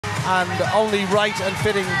and only right and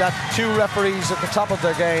fitting that two referees at the top of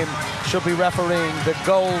their game should be refereeing the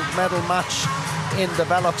gold medal match in the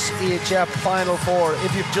Velux EHF Final Four.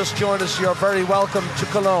 If you've just joined us, you're very welcome to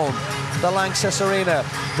Cologne, the Lanxess Arena.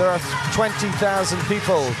 There are 20,000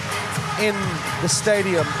 people in the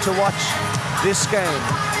stadium to watch this game.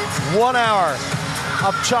 1 hour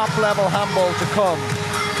of top-level handball to come.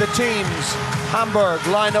 The teams, Hamburg,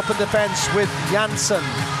 line up in defence with Janssen,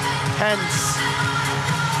 Hens,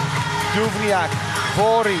 Duvniak,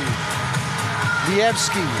 Vori,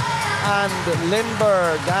 Lievski and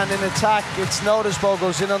Lindberg. And in attack, it's Nordesbo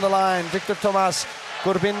goes in on the line. Victor Tomas,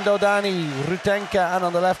 Gurbindo Dani, Rutenka, and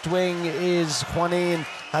on the left wing is Juanin,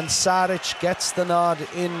 and Saric gets the nod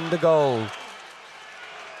in the goal.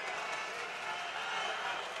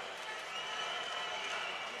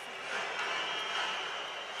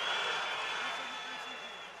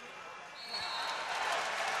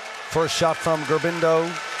 First shot from Gurbindo,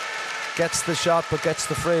 gets the shot but gets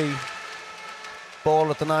the free. Ball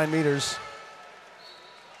at the 9 metres.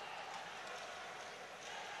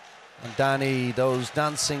 And Danny, those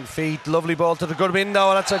dancing feet, lovely ball to the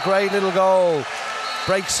Gurbindo, that's a great little goal.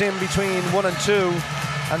 Breaks in between 1 and 2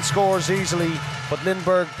 and scores easily, but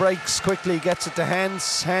Lindberg breaks quickly, gets it to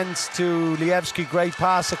Hens to Lievski, great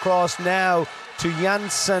pass across now to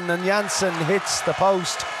Janssen, and Janssen hits the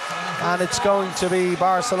post, and it's going to be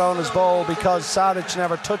Barcelona's ball because Saric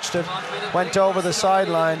never touched it, went over the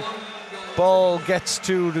sideline. Ball gets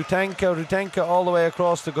to Rutenka all the way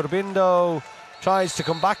across to Gurbindo, tries to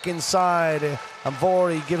come back inside, and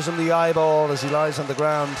Vori gives him the eyeball as he lies on the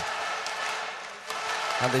ground.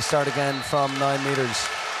 And they start again from 9 metres.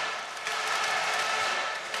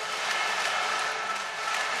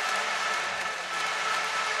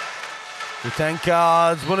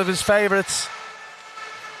 Rutenka is one of his favourites.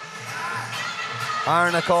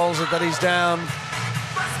 Arna calls it that he's down,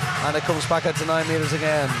 and it comes back out to 9 metres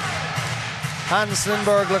again. Hans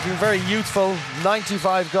Lindberg looking very youthful,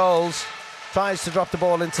 95 goals. Tries to drop the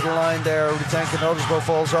ball into the line there. Rutenka Nordesbo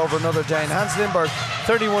falls over another Dane. Hans Lindberg,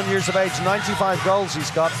 31 years of age, 95 goals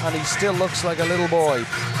he's got, and he still looks like a little boy.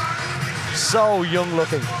 So young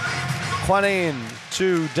looking. Juanin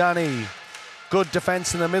to Danny. Good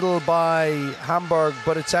defence in the middle by Hamburg,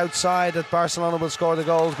 but it's outside that Barcelona will score the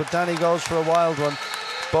goals, but Danny goes for a wild one.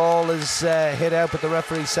 Ball is hit out, but the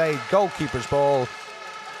referee say goalkeeper's ball,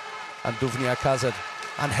 and Duvniak has it.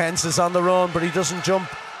 And Hens is on the run, but he doesn't jump.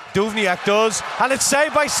 Duvniak does, and it's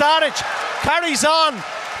saved by Saric. Carries on.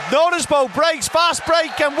 Nordesbo breaks, fast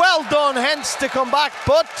break, and well done. Hens to come back,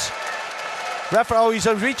 but he's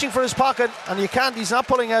reaching for his pocket, and you can't. He's not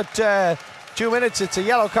pulling out 2 minutes. It's a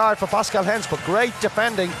yellow card for Pascal Hens, but great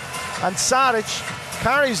defending. And Saric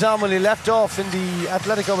carries on when he left off in the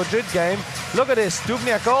Atletico Madrid game. Look at this.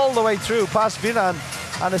 Duvniak all the way through past Vilan,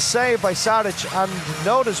 and a save by Saric, and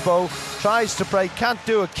Nordesbo tries to break, can't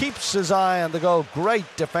do it, keeps his eye on the goal. Great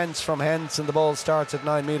defence from Hens, and the ball starts at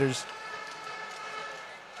 9 metres.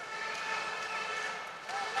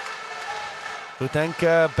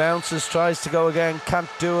 Rutenka bounces, tries to go again, can't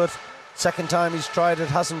do it. Second time he's tried it,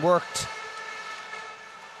 hasn't worked.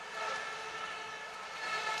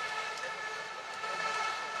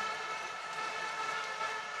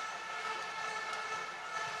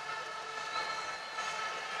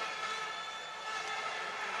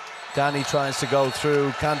 Danny tries to go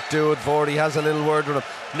through, can't do it. Vordy has a little word with him.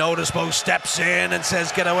 Nordesbo steps in and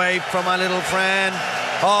says, get away from my little friend.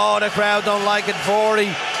 Oh, the crowd don't like it.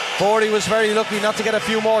 Vordy was very lucky not to get a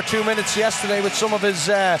few more 2 minutes yesterday with some of his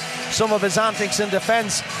antics in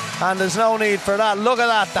defence, and there's no need for that. Look at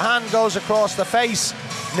that, the hand goes across the face.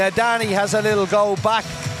 Now Danny has a little go back,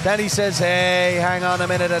 then he says, hey, hang on a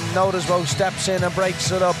minute, and Nordesbo steps in and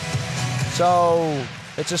breaks it up. So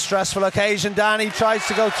it's a stressful occasion. Danny tries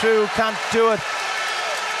to go through, can't do it.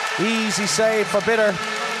 Easy save for Bitter.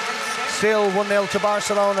 Still 1-0 to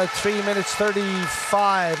Barcelona, 3 minutes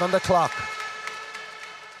 35 on the clock.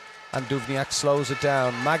 And Duvniak slows it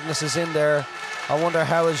down. Magnus is in there. I wonder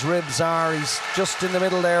how his ribs are. He's just in the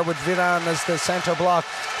middle there with Viran as the centre block.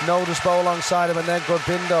 Nordesbo alongside him, and then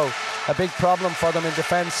Gurbindo. A big problem for them in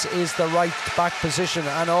defence is the right back position,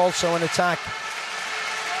 and also in attack.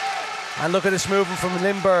 And look at this movement from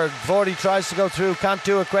Lindberg. Vordy tries to go through, can't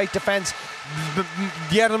do it. Great defence.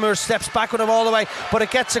 Bjerlemur steps back with him all the way, but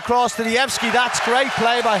it gets across to Lievski. That's great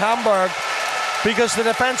play by Hamburg, because the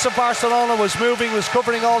defence of Barcelona was moving, was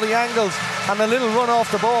covering all the angles, and a little run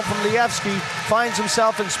off the ball from Lievski finds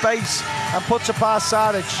himself in space and puts it past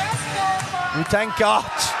Saric.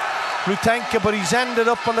 Rutenka, but he's ended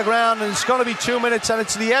up on the ground, and it's going to be 2 minutes, and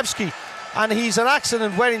it's Lievski. And he's an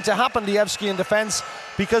accident waiting to happen, Lievski in defence,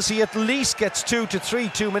 because he at least gets 2 to 3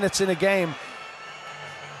 2-minutes in a game.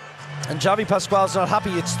 And Javi Pasquale's not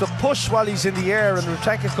happy. It's the push while he's in the air, and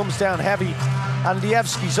Rutenka comes down heavy, and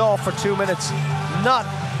Lievski's off for 2 minutes. Not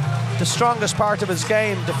the strongest part of his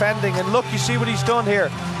game, defending. And look, you see what he's done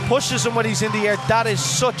here. Pushes him when he's in the air. That is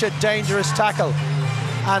such a dangerous tackle.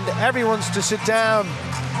 And everyone's to sit down.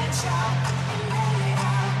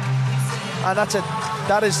 And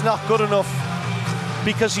that is not good enough,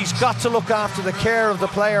 because he's got to look after the care of the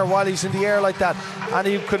player while he's in the air like that. And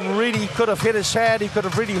he could have hit his head, he could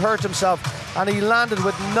have really hurt himself, and he landed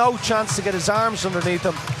with no chance to get his arms underneath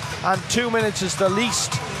him. And 2 minutes is the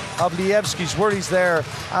least of Lievski's worries there,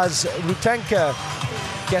 as Rutenka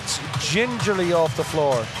gets gingerly off the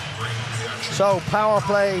floor. So power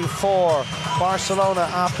play for Barcelona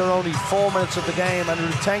after only 4 minutes of the game, and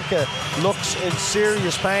Rutenka looks in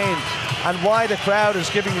serious pain. And why the crowd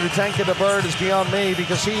is giving Rutenka the bird is beyond me,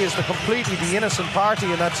 because he is completely the innocent party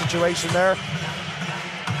in that situation there.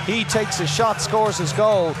 He takes his shot, scores his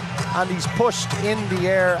goal, and he's pushed in the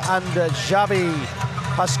air, and Javi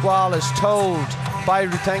Pasquale is told by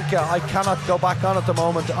Rutenka, I cannot go back on at the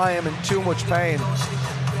moment, I am in too much pain.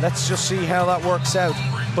 Let's just see how that works out.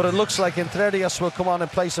 But it looks like Entrerrias will come on in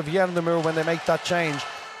place of Yernemur when they make that change.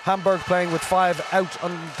 Hamburg playing with 5 out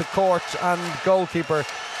on the court and goalkeeper.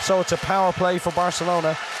 So it's a power play for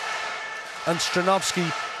Barcelona. And Stranovski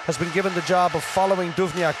has been given the job of following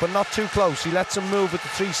Duvniak, but not too close. He lets him move with the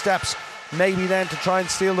 3 steps, maybe then to try and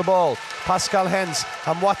steal the ball. Pascal Hens,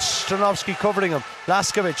 and watch Stranovski covering him.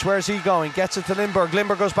 Laskovic, where's he going? Gets it to Lindberg.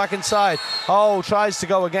 Lindberg goes back inside. Oh, tries to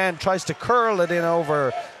go again, tries to curl it in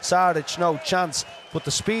over Saric. No chance. But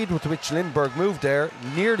the speed with which Lindberg moved there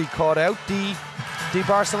nearly caught out the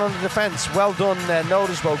Barcelona defence. Well done,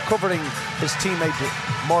 Nodesbo, covering his teammate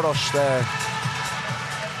Moros there.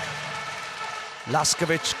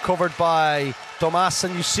 Laskovic covered by Tomas,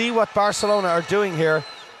 and you see what Barcelona are doing here.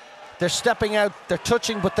 They're stepping out, they're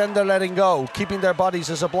touching, but then they're letting go, keeping their bodies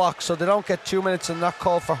as a block so they don't get 2 minutes and not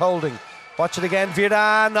called for holding. Watch it again,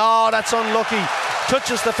 Viran. Oh, that's unlucky.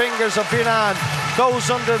 Touches the fingers of Viran, goes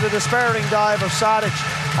under the despairing dive of Sadic,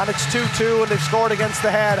 and it's 2-2, and they've scored against the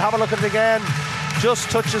head. Have a look at it again. Just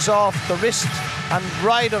touches off the wrist, and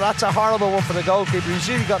Ryder, that's a horrible one for the goalkeeper. He's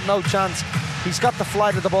really got no chance. He's got the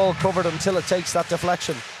flight of the ball covered until it takes that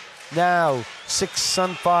deflection. Now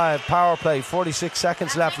 6-5 power play, 46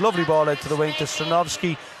 seconds left. Lovely ball out to the wing to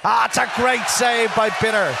Stranovski. Ah, it's a great save by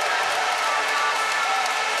Bitter.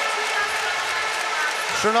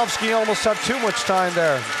 Stranovski almost had too much time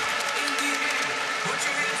there.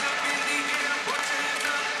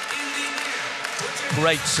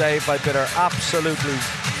 Great save by Bitter, absolutely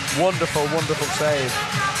wonderful, wonderful save.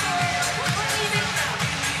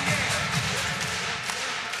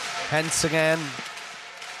 Hens again.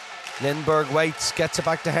 Lindberg waits, gets it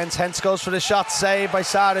back to Hens. Hens goes for the shot, saved by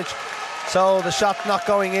Saric. So the shot not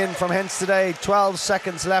going in from Hens today. 12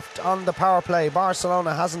 seconds left on the power play.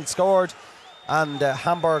 Barcelona hasn't scored, and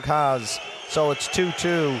Hamburg has. So it's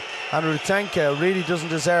 2-2. And Rutenka really doesn't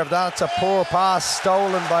deserve that. It's a poor pass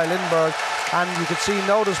stolen by Lindberg. And you could see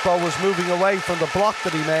Nodesbo was moving away from the block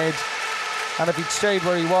that he made. And if he'd stayed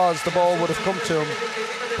where he was, the ball would have come to him.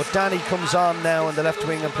 But Danny comes on now in the left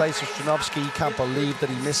wing in place of Stranovski. He can't believe that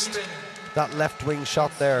he missed that left wing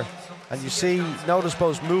shot there. And you see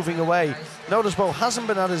Nodesbo's moving away. Nodesbo hasn't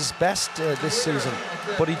been at his best this season,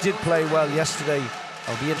 but he did play well yesterday.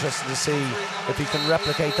 I'll be interested to see if he can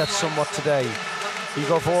replicate that somewhat today.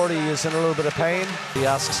 Igor Vordy is in a little bit of pain. He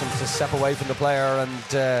asks him to step away from the player,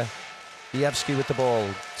 and Lievski with the ball.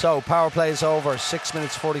 So power play is over. 6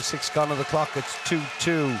 minutes 46 gone on the clock. It's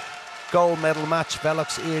 2-2. Gold medal match.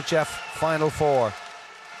 Velux EHF Final Four.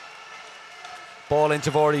 Ball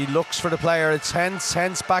into Vordy. Looks for the player. It's Hens.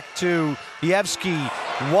 Hens back to Lievski.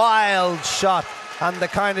 Wild shot. And the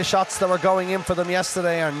kind of shots that were going in for them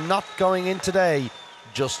yesterday are not going in today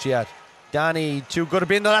just yet. Danny to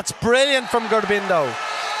Gurbindo. That's brilliant from Gurbindo.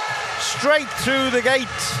 Straight through the gate,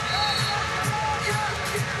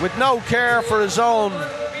 with no care for his own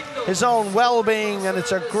well-being, and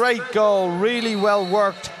it's a great goal, really well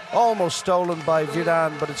worked, almost stolen by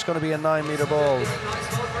Vidan, but it's going to be a 9-meter ball.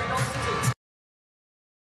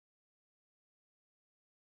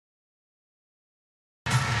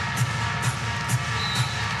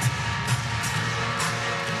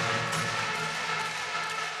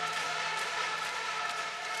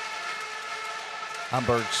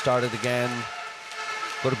 Hamburg started again.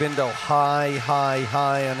 Gurbindo high,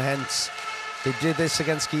 and hence they did this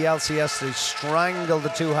against Kielce yesterday. Strangled the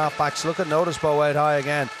two half-backs. Look at Nodesbo out high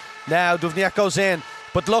again. Now Duvniak goes in,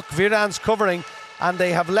 but look, Viran's covering, and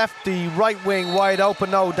they have left the right wing wide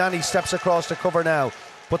open. No, Danny steps across to cover now.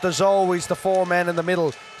 but there's always the 4 men in the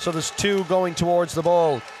middle, so there's 2 going towards the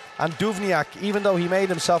ball. And Duvniak, even though he made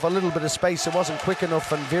himself a little bit of space, it wasn't quick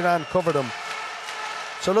enough, and Viran covered him.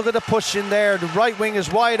 So look at the push in there. The right wing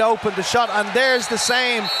is wide open, the shot, and there's the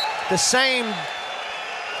same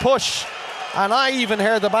push. And I even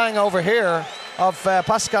heard the bang over here of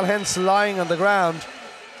Pascal Hens lying on the ground.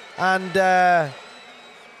 And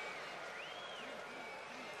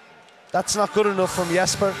that's not good enough from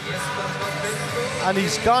Jesper. And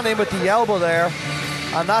he's gone in with the elbow there.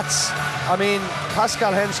 And that's, I mean,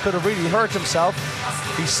 Pascal Hens could have really hurt himself.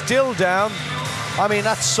 He's still down. I mean,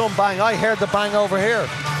 that's some bang. I heard the bang over here.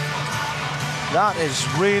 That is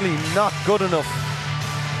really not good enough.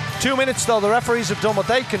 2 minutes though, the referees have done what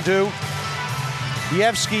they can do.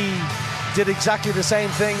 Lievski did exactly the same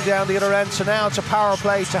thing down the other end, so now it's a power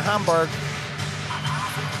play to Hamburg.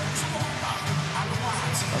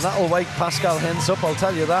 And that'll wake Pascal Hens up, I'll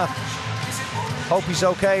tell you that. Hope he's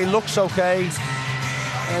okay, looks okay.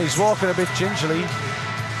 He's walking a bit gingerly.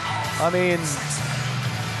 I mean,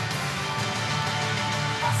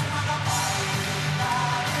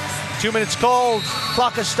 two minutes called,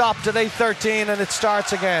 clock is stopped at 8:13 and it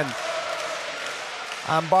starts again.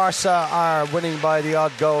 And Barca are winning by the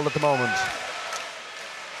odd goal at the moment.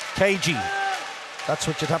 KG, that's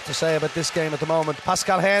what you'd have to say about this game at the moment.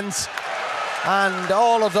 Pascal Hens, and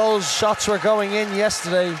all of those shots were going in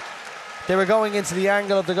yesterday. They were going into the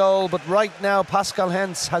angle of the goal, but right now Pascal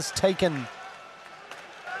Hens has taken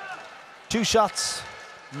 2 shots,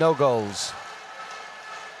 no goals.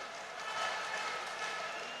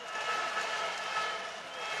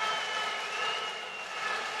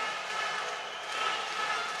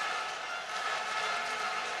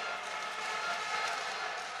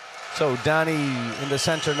 So Danny in the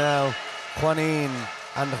centre now, Juanin,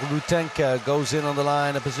 and Rutenka goes in on the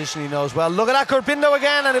line, a position he knows well. Look at that, Gurbindo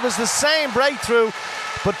again, and it was the same breakthrough,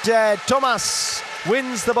 but Thomas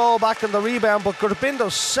wins the ball back on the rebound, but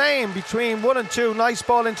Gurbindo same between 1 and 2. Nice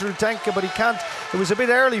ball into Rutenka, but he can't, it was a bit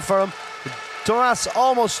early for him. Thomas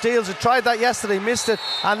almost steals it, tried that yesterday, missed it,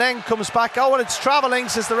 and then comes back. Oh, and it's travelling,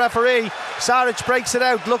 says the referee. Saric breaks it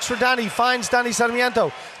out, looks for Danny, finds Danny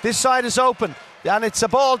Sarmiento. This side is open. And it's a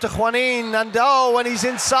ball to Juanin, and oh, and he's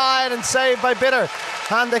inside and saved by Bitter.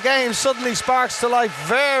 And the game suddenly sparks to life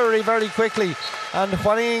very, very quickly. And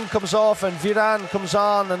Juanin comes off and Viran comes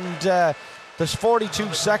on, and there's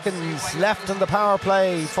 42 seconds left in the power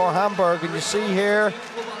play for Hamburg. And you see here,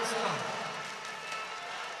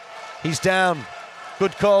 he's down.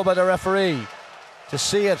 Good call by the referee to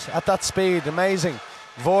see it at that speed, amazing.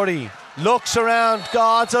 Vordi looks around,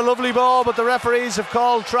 God, it's a lovely ball, but the referees have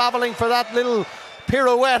called travelling for that little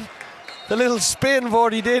pirouette, the little spin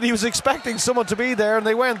Vordi did. He was expecting someone to be there and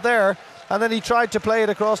they weren't there, and then he tried to play it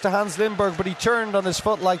across to Hans Lindberg, but he turned on his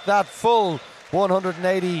foot like that, full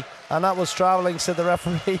 180, and that was travelling, said the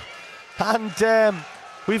referee. And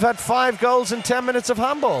we've had 5 goals in 10 minutes of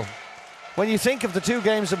handball. When you think of the 2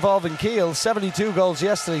 games involving Kiel, 72 goals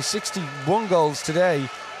yesterday, 61 goals today.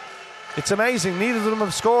 It's amazing. Neither of them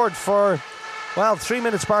have scored for, well, 3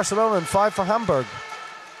 minutes Barcelona and 5 for Hamburg.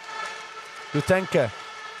 Rutenka,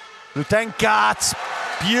 it's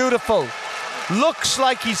beautiful. Looks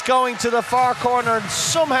like he's going to the far corner and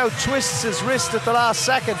somehow twists his wrist at the last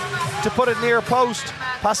second to put it near post.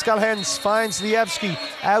 Pascal Hens finds Lievski,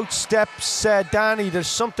 outsteps Danny. There's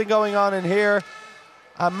something going on in here.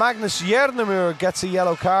 And Magnus Jernemur gets a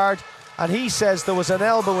yellow card. And he says there was an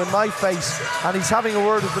elbow in my face, and he's having a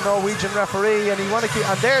word with the Norwegian referee, and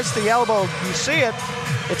and there's the elbow. You see it.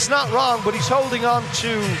 It's not wrong, but he's holding on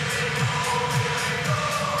to,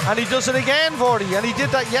 and he does it again, Vordi, and he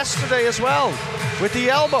did that yesterday as well with the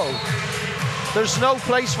elbow. There's no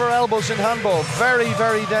place for elbows in handball. Very,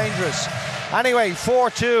 very dangerous. Anyway,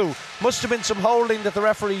 4-2. Must have been some holding that the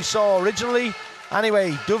referee saw originally.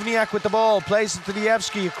 Anyway, Duvniak with the ball, plays it to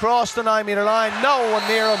Lievski across the 9-metre line, no one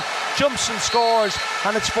near him, jumps and scores,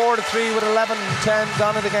 and it's 4-3 with 11:10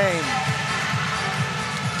 gone in the game.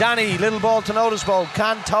 Danny, little ball to Notisbo,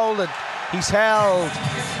 can't hold it, he's held,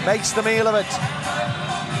 makes the meal of it.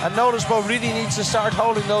 And Notisbo really needs to start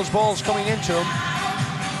holding those balls coming into him.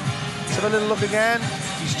 Let's have a little look again.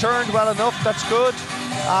 He's turned well enough, that's good.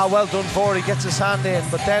 Well done for, he gets his hand in,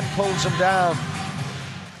 but then pulls him down.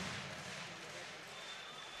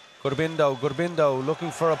 Gurbindo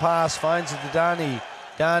looking for a pass, finds it to Danny.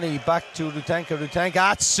 Danny back to Rutenka.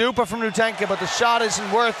 That's super from Rutenka, but the shot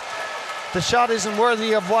isn't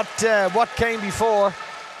worthy of what came before.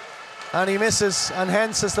 And he misses, and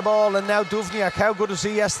Hens has the ball, and now Duvniak. How good was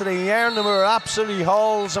he yesterday? Jernemur absolutely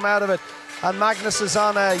hauls him out of it. And Magnus is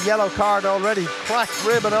on a yellow card already. Cracked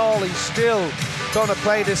rib and all, he's still going to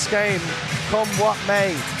play this game. come what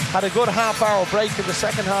may. Had a good half-hour break in the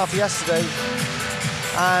second half yesterday.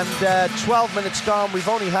 And 12 minutes gone, we've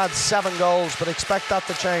only had 7 goals, but expect that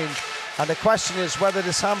to change. And the question is whether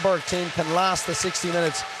this Hamburg team can last the 60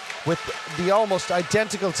 minutes with the almost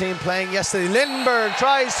identical team playing yesterday. Lindberg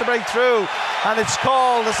tries to break through, and it's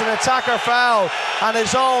called as an attacker foul, and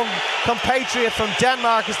his own compatriot from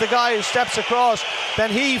Denmark is the guy who steps across.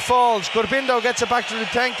 Then he falls. Gurbindo gets it back to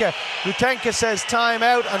Rutenka. Rutenka says time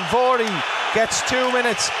out, and Vorty gets 2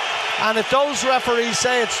 minutes. And if those referees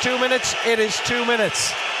say it's 2 minutes, it is 2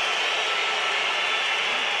 minutes.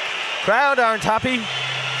 Crowd aren't happy.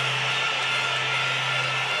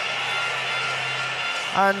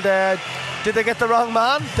 And did they get the wrong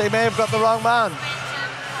man? They may have got the wrong man.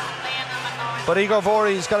 But Igor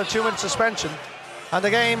Vori's got a 2-minute suspension. And the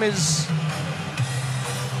game is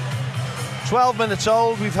 12 minutes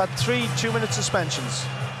old. We've had 3 2-minute suspensions.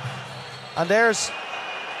 And there's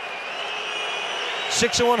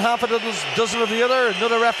 6 of one, half a dozen of the other.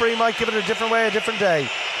 Another referee might give it a different way, a different day.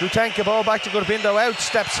 Rutenka ball back to Gurbindo. Out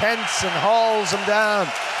steps Hentz and hauls him down.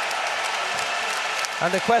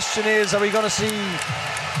 And the question is, are we going to see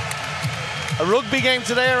a rugby game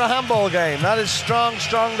today or a handball game? That is strong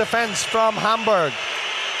defence from Hamburg.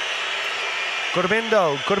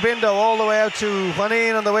 Gurbindo all the way out to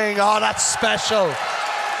Juanin on the wing. Oh, that's special.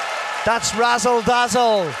 That's razzle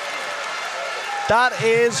dazzle. That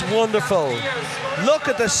is wonderful. Look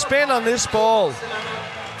at the spin on this ball.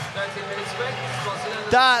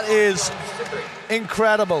 That is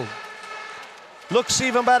incredible. Looks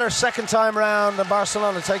even better second time round, and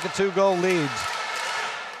Barcelona take a 2-goal lead.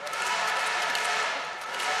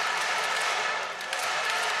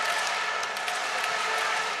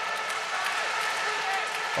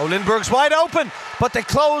 Oh, Lindberg's wide open, but they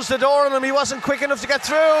closed the door on him. He wasn't quick enough to get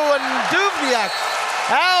through, and Duvniak,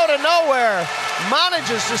 out of nowhere,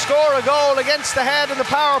 manages to score a goal against the head in the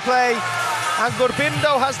power play. And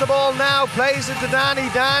Gurbindo has the ball now, plays it to Danny.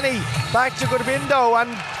 Danny back to Gurbindo,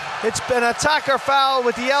 and it's been an attacker foul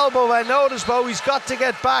with the elbow by Notisbo. He's got to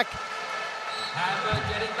get back. Hamburg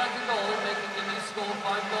getting back in goal, making the new score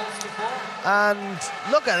 5 goals to 4. And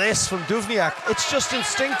look at this from Duvniak. It's just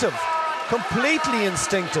instinctive, completely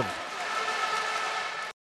instinctive.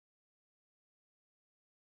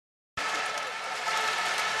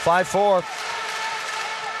 (5-4).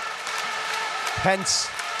 Hentz,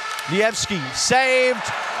 Lievski saved.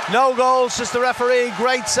 No goals, says the referee.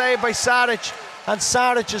 Great save by Saric. And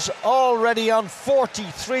Saric is already on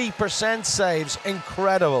 43% saves.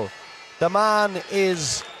 Incredible. The man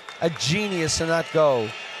is a genius in that goal.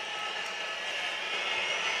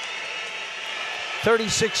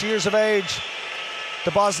 36 years of age,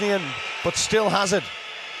 the Bosnian, but still has it.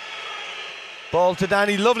 Ball to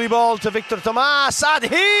Danny, lovely ball to Victor Tomas, and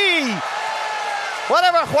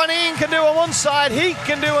whatever Juanin can do on one side, he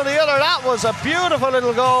can do on the other. That was a beautiful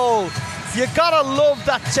little goal. You gotta love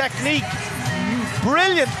that technique.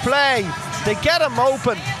 Brilliant play. They get him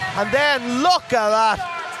open, and then look at that.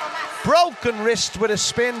 Broken wrist with a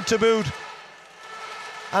spin to boot.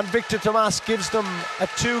 And Victor Tomas gives them a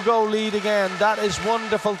 2-goal lead again. That is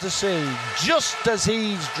wonderful to see. Just as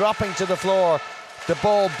he's dropping to the floor, the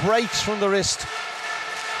ball breaks from the wrist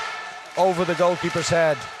over the goalkeeper's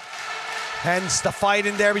head. Hence the fight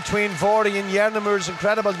in there between Vorty and Jernemur is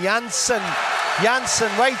incredible. Janssen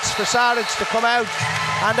waits for Saric to come out,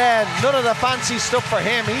 and then none of the fancy stuff for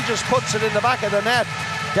him. He just puts it in the back of the net.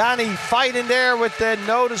 Danny fighting there with the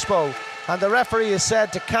Notisbo, and the referee is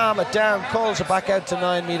said to calm it down, calls it back out to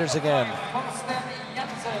 9 metres again.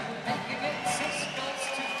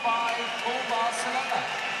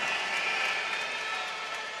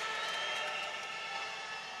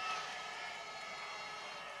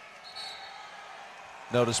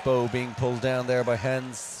 Notisbo being pulled down there by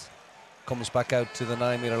Hens, comes back out to the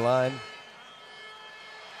 9 metre line.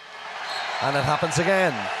 And it happens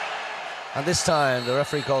again. And this time the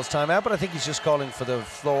referee calls timeout, but I think he's just calling for the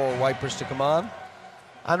floor wipers to come on.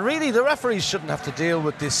 And really the referees shouldn't have to deal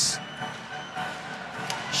with this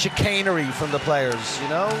chicanery from the players, you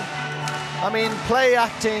know? I mean, play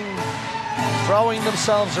acting, throwing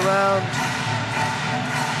themselves around.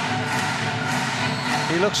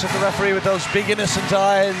 He looks at the referee with those big innocent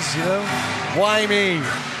eyes, you know? Why me?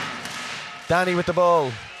 Danny with the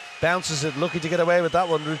ball. Bounces it, lucky to get away with that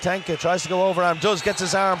one. Rutenka tries to go overarm, gets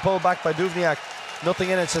his arm pulled back by Duvniak. Nothing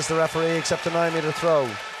in it, says the referee, except a 9 metre throw.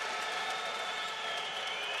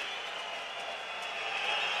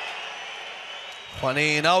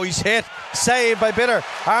 Juanin, oh, he's hit. Saved by Bitter.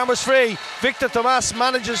 Arm was free. Victor Tomas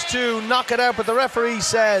manages to knock it out, but the referee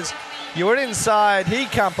says, you were inside. He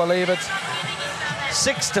can't believe it.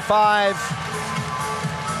 6-5.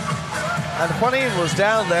 And Juanin was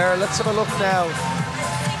down there. Let's have a look now.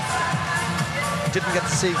 Didn't get to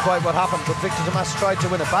see quite what happened, but Victor Tomas tried to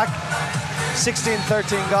win it back.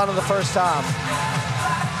 16-13 gone in the first half.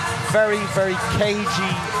 Very, very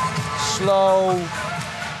cagey, slow,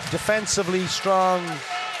 defensively strong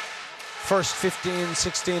first 15,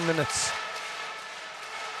 16 minutes.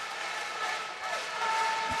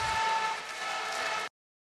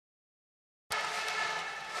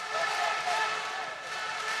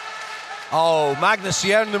 Oh, Magnus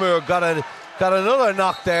Jernamur got another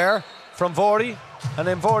knock there from Vorty, and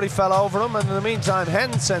then Vorty fell over him, and in the meantime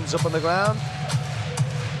Hens ends up on the ground.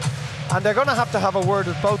 And they're going to have a word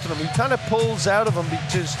with both of them. He kind of pulls out of him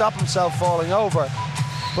to stop himself falling over,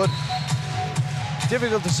 but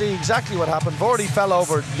difficult to see exactly what happened. Vorty fell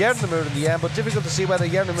over Jernamur in the end, but difficult to see whether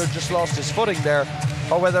Jernamur just lost his footing there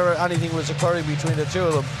or whether anything was occurring between the two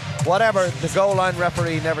of them. Whatever, the goal line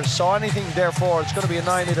referee never saw anything, therefore it's going to be a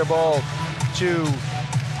 9-meter ball to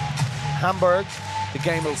Hamburg. The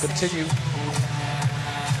game will continue.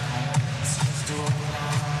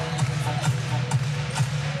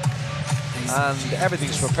 And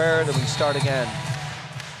everything's prepared and we start again.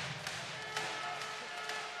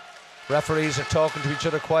 Referees are talking to each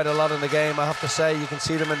other quite a lot in the game, I have to say. You can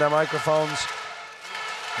see them in their microphones.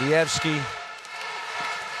 Lievski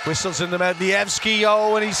whistles in the mouth. Lievski,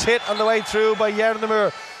 oh, and he's hit on the way through by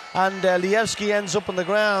Jernamur. And Lievski ends up on the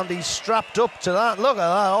ground. He's strapped up to that. Look at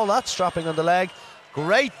that, all that strapping on the leg.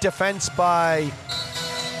 Great defense by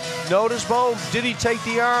Notisbo. Did he take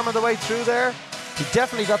the arm on the way through there? He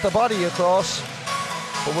definitely got the body across,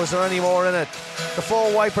 but was there any more in it? The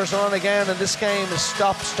four wipers are on again, and this game is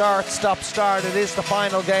stop, start, stop, start. It is the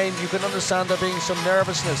final game. You can understand there being some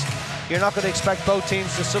nervousness. You're not going to expect both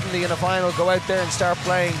teams to suddenly in a final go out there and start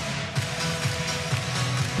playing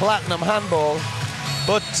platinum handball,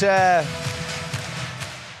 but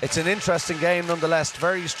it's an interesting game nonetheless.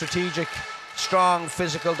 Very strategic, strong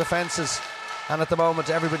physical defences, and at the moment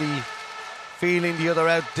everybody feeling the other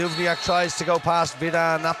out. Duvniak tries to go past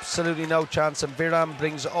Vidan, absolutely no chance, and Vidan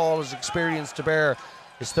brings all his experience to bear,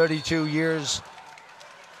 his 32 years,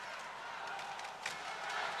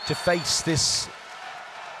 to face this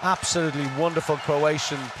absolutely wonderful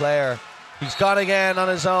Croatian player. He's gone again on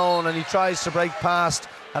his own and he tries to break past,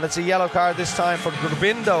 and it's a yellow card this time for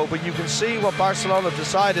Grbindo, but you can see what Barcelona have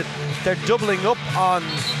decided. They're doubling up on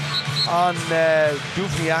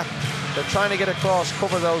Duvniak. They're trying to get across,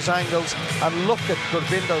 cover those angles, and look at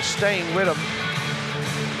Grbindo staying with him.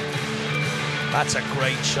 That's a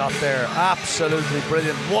great shot there, absolutely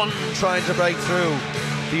brilliant. One trying to break through,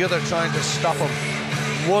 the other trying to stop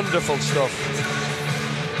him. Wonderful stuff.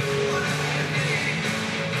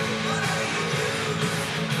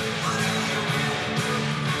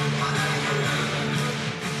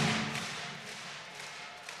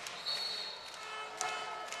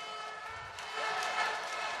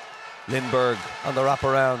 Lindberg on the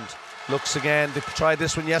wraparound, looks again. They tried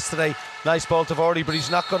this one yesterday. Nice ball to Vorty, but he's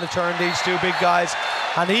not going to turn these two big guys.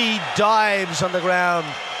 And he dives on the ground.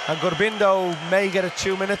 And Grbindo may get it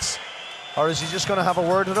 2 minutes. Or is he just going to have a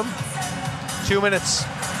word with him? 2 minutes.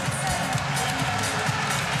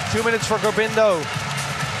 2 minutes for Grbindo.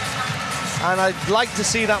 And I'd like to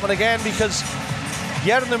see that one again, because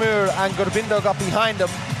Jernamur and Grbindo got behind him.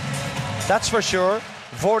 That's for sure.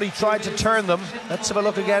 Vorty tried to turn them. Let's have a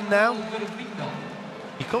look again now.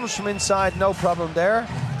 He comes from inside, no problem there.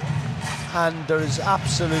 And there is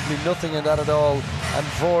absolutely nothing in that at all. And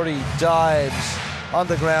Vorty dives on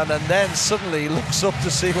the ground and then suddenly looks up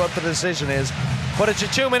to see what the decision is. But it's a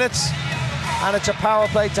 2 minutes and it's a power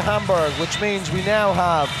play to Hamburg, which means we now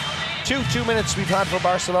have 2 minutes we've had for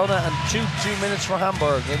Barcelona and 2 minutes for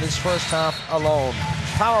Hamburg in this first half alone.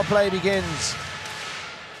 Power play begins.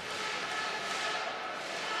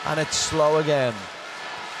 And it's slow again.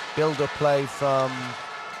 Build-up play from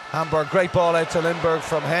Hamburg. Great ball out to Lindberg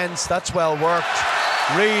from Hens. That's well worked.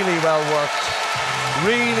 Really well worked.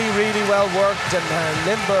 Really, really well worked. And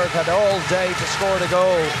Lindberg had all day to score the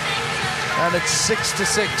goal. And it's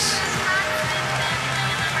 6-6.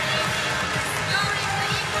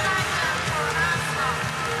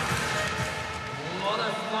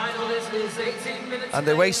 And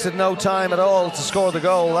they wasted no time at all to score the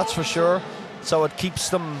goal, that's for sure. So it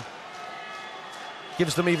gives them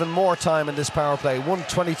even more time in this power play.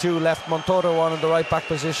 1:22 left. Montoro on in the right back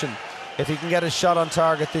position. If he can get a shot on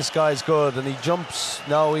target, this guy's good. And he jumps.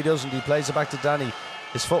 No, he doesn't. He plays it back to Danny.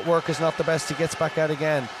 His footwork is not the best. He gets back out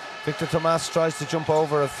again. Victor Tomas tries to jump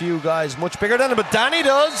over a few guys much bigger than him, but Danny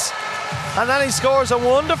does. And then he scores a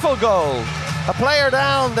wonderful goal. A player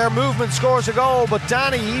down, their movement scores a goal, but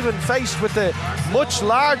Danny, even faced with the much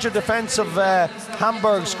larger defence of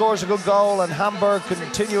Hamburg, scores a good goal, and Hamburg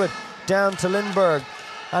continue it down to Lindbergh.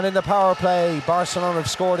 And in the power play, Barcelona have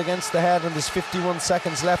scored against the head, and there's 51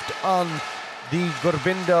 seconds left on the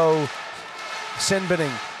Gurbindo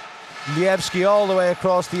Sinbining. Lievski all the way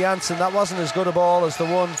across to Janssen. That wasn't as good a ball as the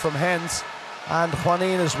one from Hens. And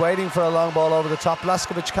Juanin is waiting for a long ball over the top.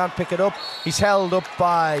 Laskovic can't pick it up. He's held up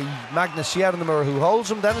by Magnus Jernemer, who holds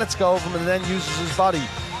him, then lets go of him, and then uses his body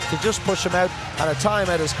to just push him out. And a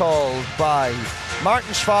timeout is called by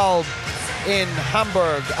Martin Schwalb in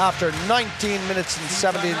Hamburg after 19 minutes and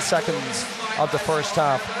 17 seconds of the first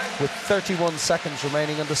half, with 31 seconds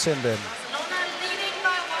remaining on the Sinbin.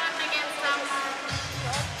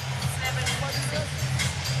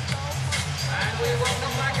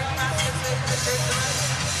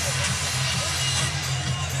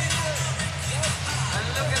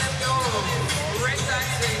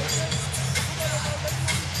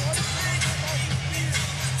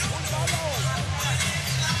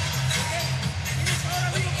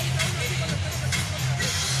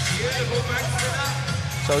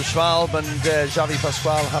 So Schwalb and Xavi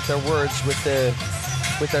Pascual have their words with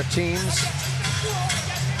their teams.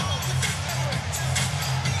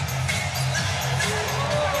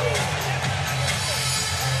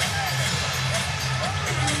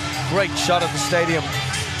 Great shot at the stadium.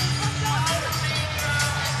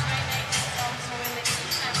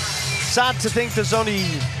 Sad to think there's only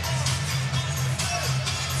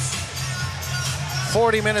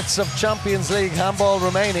 40 minutes of Champions League handball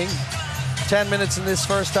remaining. 10 minutes in this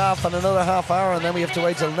first half and another half hour, and then we have to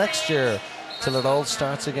wait till next year till it all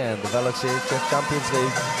starts again. The Velux EHF Champions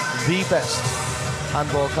League, the best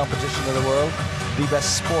handball competition in the world, the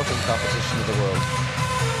best sporting competition in the world.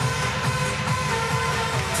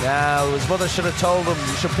 Now, his mother should have told him,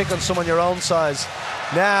 you should pick on someone your own size.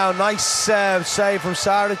 Now, nice save from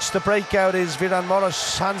Saric. The breakout is Viran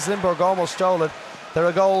Moros. Hans Lindbergh almost stole it. They're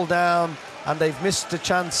a goal down, and they've missed a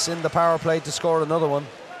chance in the power play to score another one.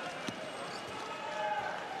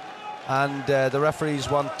 And the referees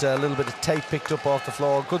want a little bit of tape picked up off the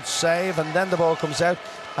floor. Good save, and then the ball comes out,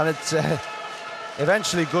 and it's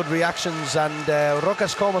eventually good reactions. And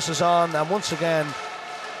Rokas Komos is on, and once again,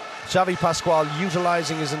 Xavi Pascual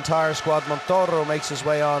utilising his entire squad. Montoro makes his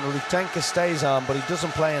way on. Rutenka stays on, but he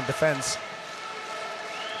doesn't play in defence.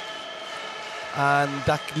 And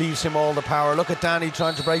that leaves him all the power. Look at Danny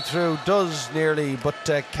trying to break through. Does nearly, but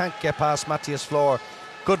can't get past Matthias Flor.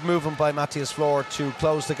 Good movement by Matthias Flor to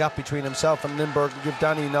close the gap between himself and Lindbergh and give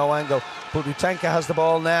Danny no angle. But Rutenka has the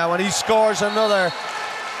ball now, and he scores another.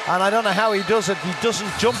 And I don't know how he does it. He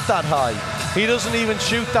doesn't jump that high. He doesn't even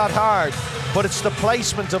shoot that hard. But it's the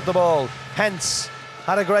placement of the ball. Hence,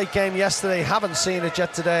 had a great game yesterday. Haven't seen it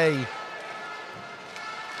yet today.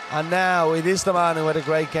 And now it is the man who had a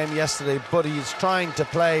great game yesterday, but he's trying to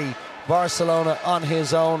play Barcelona on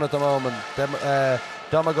his own at the moment.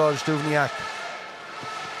 Domagoj Duvniak.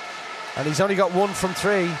 And he's only got 1 from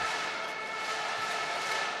 3.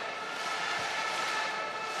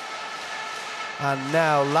 And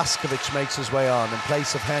now Laskovic makes his way on in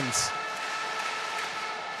place of Hens.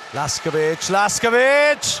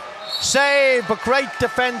 Laskovic! Save, but great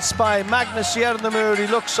defence by Magnus Jernemer. He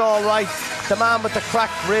looks all right. The man with the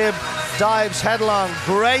cracked rib dives headlong.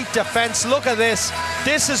 Great defence. Look at this.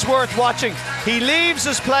 This is worth watching. He leaves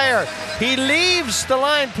his player. He leaves the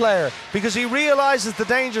line player because he realises the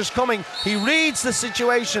danger's coming. He reads the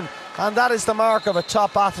situation, and that is the mark of a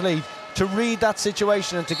top athlete, to read that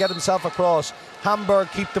situation and to get himself across. Hamburg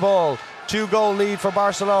keep the ball. 2-goal lead for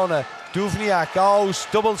Barcelona. Duvniak,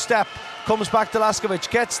 double step. Comes back to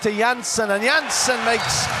Laskovic, gets to Janssen, and Janssen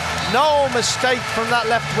makes no mistake from that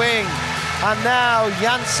left wing. And now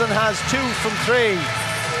Janssen has 2 from 3.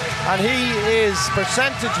 And he is,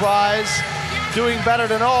 percentage-wise, doing better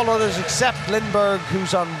than all others except Lindbergh,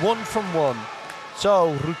 who's on 1 from 1.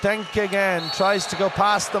 So Rutenka again tries to go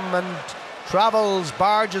past them and travels,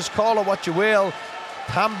 barges, call it what you will.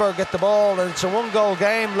 Hamburg get the ball, and it's a 1-goal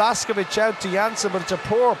game. Laskovic out to Janssen, but it's a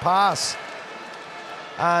poor pass.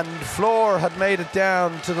 And Flor had made it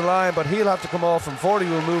down to the line, but he'll have to come off, and Vorty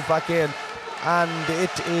will move back in. And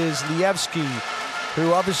it is Lievski,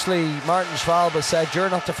 who obviously Martin Schwalb has said, you're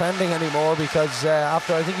not defending anymore, because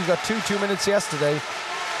after I think he got 2 minutes yesterday,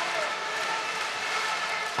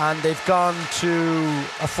 and they've gone to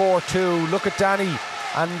a 4-2. Look at Danny,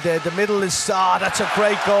 and the middle is, that's a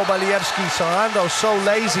great goal by Lievski. Sorando so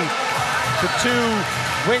lazy. The 2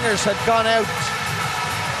 wingers had gone out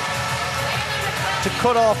to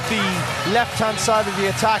cut off the left-hand side of the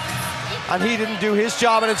attack, and he didn't do his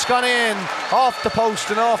job, and it's gone in off the post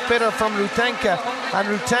and off Bitter from Rutenka, and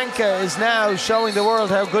Rutenka is now showing the world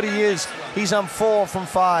how good he is. He's on 4 from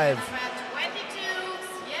 5.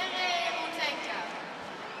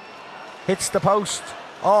 Hits the post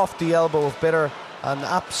off the elbow of Bitter, and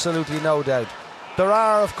absolutely no doubt. There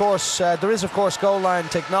is of course goal line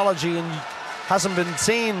technology, and hasn't been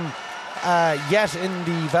seen yet in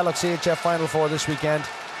the Velux EHF Final Four this weekend.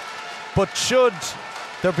 But should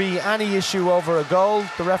there be any issue over a goal,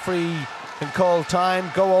 the referee can call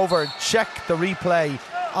time, go over, check the replay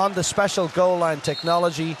on the special goal line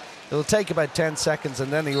technology. It'll take about 10 seconds,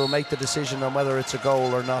 and then he will make the decision on whether it's a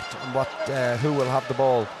goal or not, and who will have the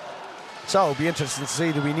ball. So it'll be interesting to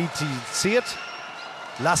see. Do we need to see it?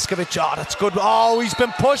 Laskovic, oh, that's good. Oh, he's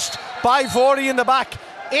been pushed by Vorty in the back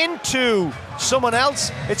into someone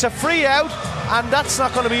else. It's a free out, and that's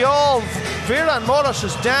not going to be all. Viran Moros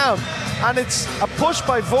is down, and it's a push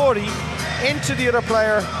by Vorty into the other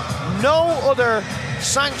player. No other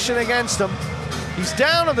sanction against him. He's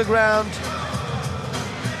down on the ground,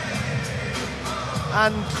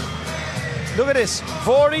 and look at this.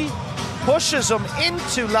 Vorty pushes him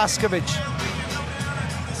into Laskovic,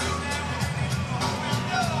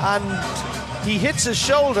 and he hits his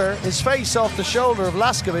shoulder, his face off the shoulder of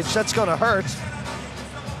Laskovic. That's going to hurt.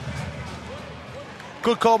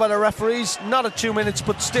 Good call by the referees. Not at 2 minutes,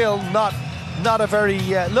 but still not a very...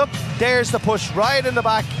 look, there's the push right in the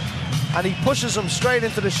back, and he pushes him straight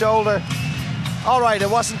into the shoulder. All right, it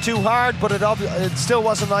wasn't too hard, but it still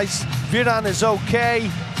wasn't nice. Viran is okay,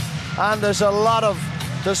 and there's a lot of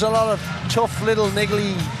tough little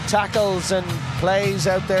niggly tackles and plays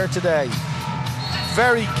out there today.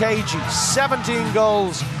 Very cagey. 17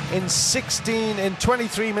 goals in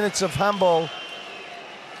 23 minutes of handball.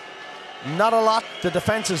 Not a lot. The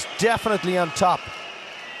defense is definitely on top.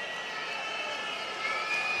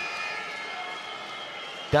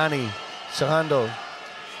 Danny Serrando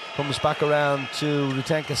comes back around to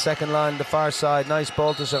Rutenka's second line, the far side. Nice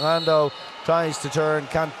ball to Serrando. Tries to turn,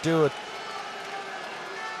 can't do it.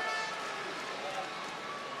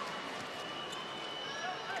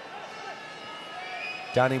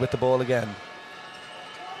 Danny with the ball again.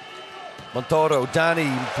 Montoro,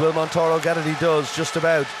 Danny. Will Montoro get it? He does, just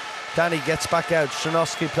about. Danny gets back out.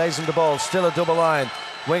 Shanovsky plays him the ball. Still a double line.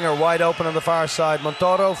 Winger wide open on the far side.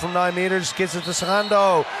 Montoro from 9 metres gives it to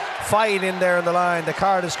Serrando. Fight in there in the line. The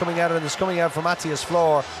card is coming out, and it's coming out for Matthias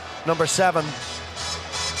Flor, number 7.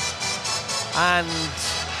 And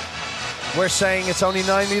we're saying it's only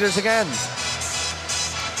 9 metres again.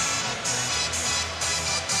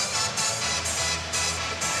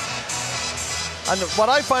 And what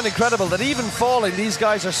I find incredible, that even falling, these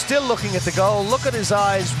guys are still looking at the goal. Look at his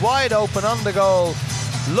eyes, wide open on the goal,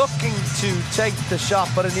 looking to take the shot,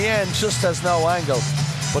 but in the end just has no angle.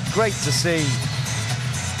 But great to see.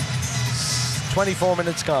 24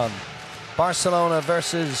 minutes gone. Barcelona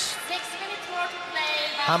versus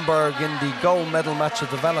Hamburg in the gold medal match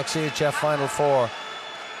of the Velux EHF Final Four.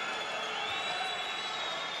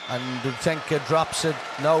 And Rutenka drops it.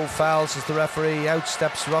 No fouls as the referee. Out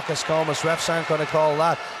steps Rukas Comas. Refs aren't going to call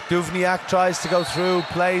that. Duvniak tries to go through,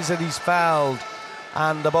 plays it, he's fouled.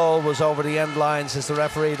 And the ball was over the end line, says the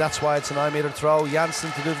referee. That's why it's a 9 metre throw.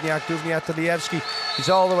 Janssen to Duvniak, Duvniak to Lievski. He's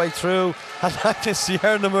all the way through. And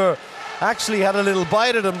Siernemur actually had a little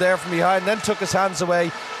bite at him there from behind, then took his hands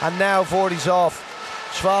away, and now Vorty's off.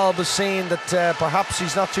 Schwalb has seen that perhaps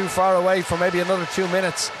he's not too far away for maybe another 2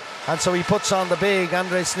 minutes. And so he puts on the big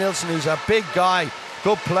Andres Nilsson, who's a big guy,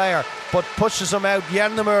 good player, but pushes him out.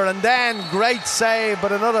 Yernemur, and then great save,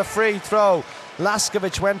 but another free throw.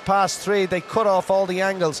 Laskovic went past 3. They cut off all the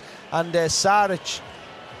angles, and Saric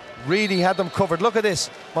really had them covered. Look at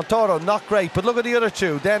this. Montoro, not great, but look at the other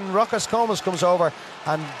 2. Then Rukas Comas comes over,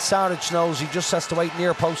 and Saric knows he just has to wait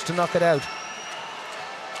near post to knock it out.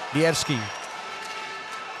 Lievski.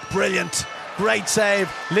 Brilliant. Great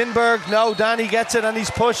save. Lindberg, no, Danny gets it, and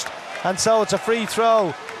he's pushed, and so it's a free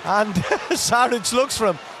throw, and Saric looks for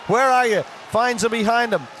him. Where are you? Finds him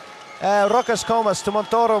behind him. Rukas Comas to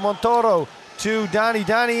Montoro, Montoro to Danny,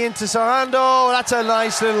 Danny into Serrando. That's a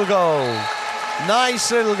nice little goal.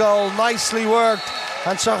 Nice little goal, nicely worked,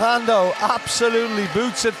 and Serrando absolutely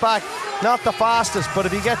boots it back. Not the fastest, but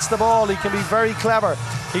if he gets the ball, he can be very clever.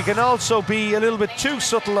 He can also be a little bit too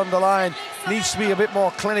subtle on the line, needs to be a bit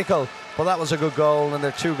more clinical. Well, that was a good goal, and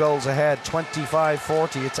they're 2 goals ahead,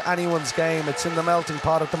 25-40. It's anyone's game. It's in the melting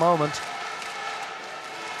pot at the moment.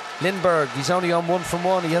 Lindberg, he's only on 1 from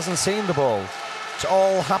 1. He hasn't seen the ball. It's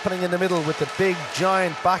all happening in the middle with the big,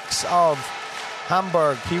 giant backs of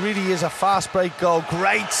Hamburg. He really is a fast break goal.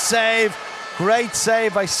 Great save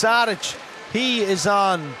by Saric. He is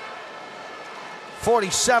on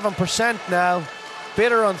 47% now.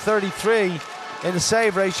 Bitter on 33 in the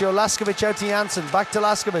save ratio. Laskovic out to Janssen. Back to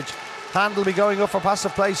Laskovic. Handel be going up for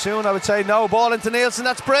passive play soon. I would say no. Ball into Nielsen.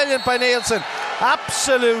 That's brilliant by Nielsen.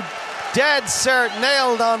 Absolute dead cert.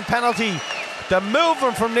 Nailed on penalty. The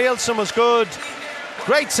movement from Nielsen was good.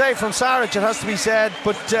 Great save from Saric, it has to be said.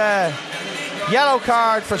 But yellow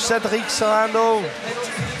card for Cedric Solando.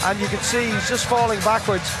 And you can see he's just falling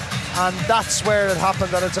backwards. And that's where it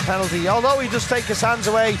happened, that it's a penalty. Although he just takes his hands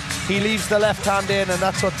away, he leaves the left hand in, and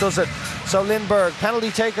that's what does it. So Lindberg, penalty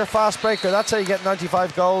taker, fast breaker. That's how you get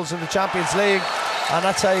 95 goals in the Champions League. And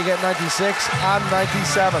that's how you get 96 and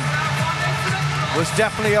 97. Was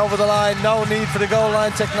definitely over the line. No need for the goal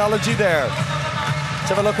line technology there. Let's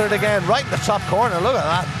have a look at it again. Right in the top corner. Look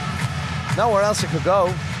at that. Nowhere else it could go.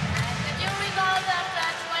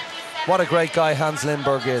 What a great guy Hans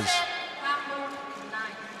Lindberg is.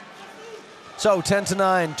 So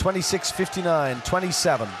 10-9, 26-59,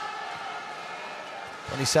 27.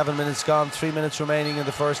 27 minutes gone, 3 minutes remaining in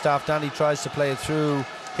the first half. Danny tries to play it through,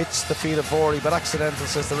 hits the feet of Vori, but accidental,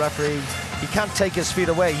 says the referee. He can't take his feet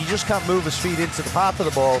away. He just can't move his feet into the path of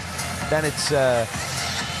the ball. Then it's a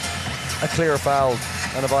clear foul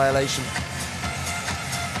and a violation.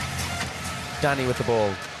 Danny with the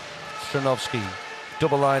ball. Stranovski.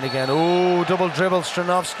 Double line again. Oh, double dribble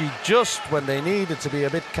Stranovski just when they need it to be a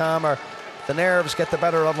bit calmer. The nerves get the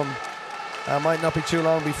better of him. Might not be too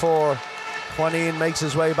long before Juanin makes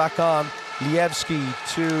his way back on. Lievski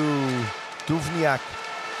to Duvniak.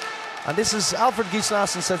 And this is, Alfred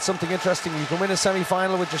Gislason said something interesting. You can win a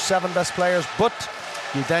semi-final with your 7 best players, but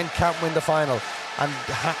you then can't win the final. And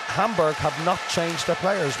Hamburg have not changed their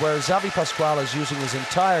players, whereas Xavi Pascual is using his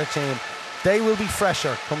entire team. They will be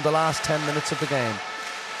fresher come the last 10 minutes of the game.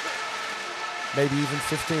 Maybe even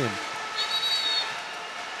 15.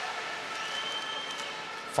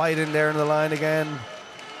 Fight in there in the line again.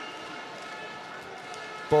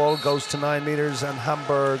 Ball goes to 9 meters and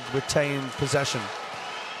Hamburg retain possession.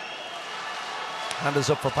 Hand is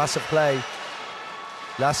up for passive play.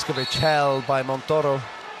 Laskovic held by Montoro.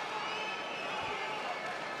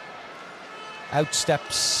 Out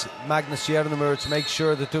steps Magnus Jernemur to make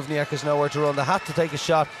sure that Duvniak has nowhere to run. They had to take a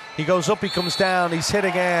shot. He goes up, he comes down. He's hit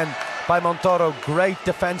again by Montoro. Great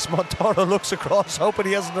defense. Montoro looks across, hoping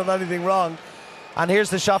he hasn't done anything wrong. And here's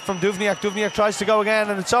the shot from Duvniak. Duvniak tries to go again,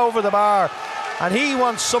 and it's over the bar. And he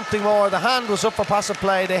wants something more. The hand was up for passive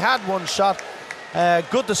play. They had one shot.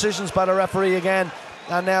 Good decisions by the referee again.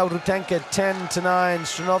 And now Rutenka 10-9.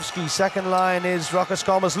 Stranovski, second line is Rokas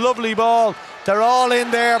Comas. Lovely ball. They're all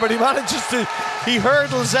in there, but he manages to, he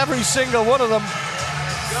hurdles every single one of them.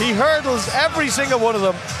 He hurdles every single one of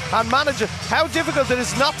them and manages. How difficult it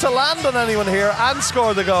is not to land on anyone here and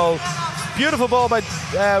score the goal. Beautiful ball by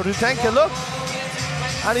Rutenka. Look.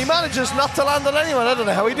 And he manages not to land on anyone. I don't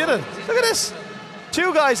know how he did it. Look at this.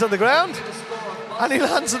 2 guys on the ground and he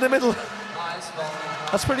lands in the middle.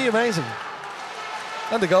 That's pretty amazing.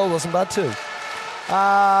 And the goal wasn't bad too.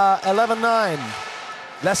 11-9.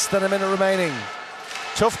 Less than a minute remaining.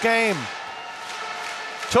 Tough game.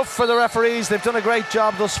 Tough for the referees. They've done a great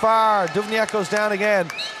job thus far. Duvniak goes down again.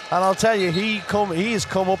 And I'll tell you, he's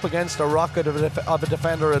come up against a rocket of a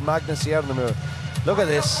defender in Magnus Jernemur. Look at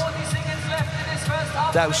this.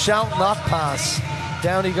 Thou shalt not pass.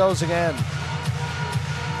 Down he goes again.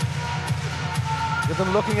 With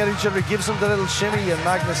them looking at each other, gives them the little shimmy, and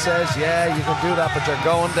Magnus says, yeah, you can do that, but you're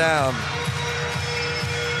going down.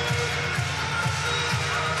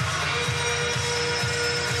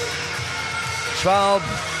 Schwab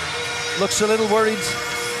looks a little worried.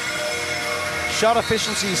 Shot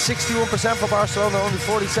efficiency is 61% for Barcelona, only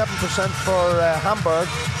 47% for Hamburg.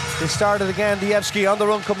 They started again. Lievski on the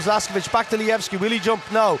run comes Laskovic. Back to Lievski. Will he jump?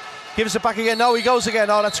 No. Gives it back again. No, he goes again.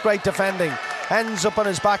 Oh, that's great defending. Ends up on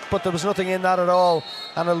his back, but there was nothing in that at all.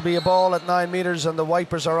 And it'll be a ball at 9 meters, and the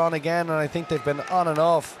wipers are on again. And I think they've been on and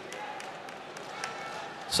off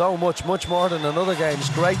so much more than in other games.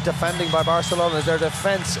 Great defending by Barcelona. Their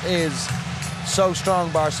defense is so strong,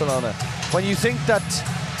 Barcelona. When you think that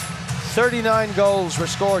 39 goals were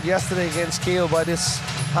scored yesterday against Kiel by this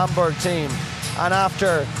Hamburg team, and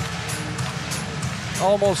after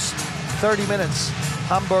almost 30 minutes,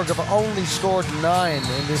 Hamburg have only scored 9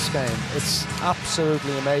 in this game. It's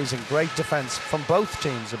absolutely amazing. Great defense from both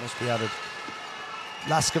teams, it must be added.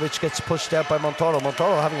 Laskovic gets pushed out by Montoro.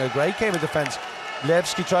 Montoro having a great game of defense.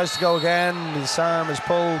 Levski tries to go again. His arm is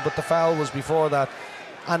pulled, but the foul was before that.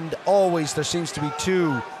 And always there seems to be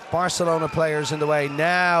 2 Barcelona players in the way.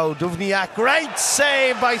 Now Duvniak, great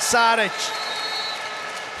save by Saric.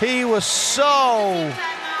 He was so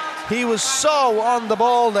on the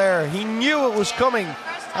ball there. He knew it was coming.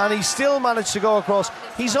 and he still managed to go across.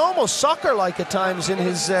 He's almost soccer-like at times in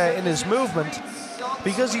his movement,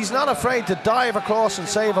 because he's not afraid to dive across and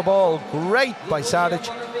save a ball. Great by Sadic.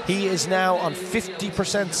 He is now on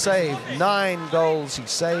 50% save. 9 goals he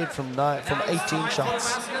saved from 18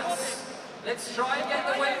 shots. Let's try and get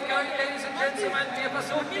the wave going, ladies and gentlemen. Wir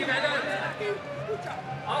versuchen die Welle.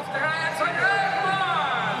 Auf 3, 2, 3,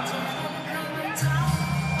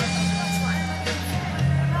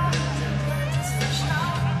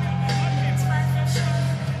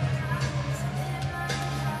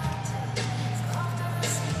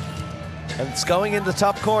 And it's going in the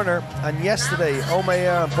top corner, and yesterday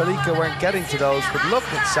Omeyer and Palika weren't getting to those, but look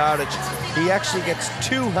at Saric. He actually gets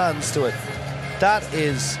 2 hands to it. That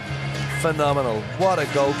is phenomenal. What a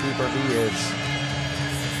goalkeeper he is.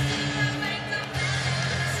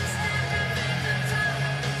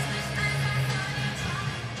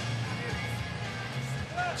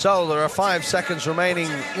 So there are 5 seconds remaining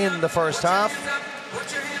in the first half.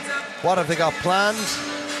 What have they got planned?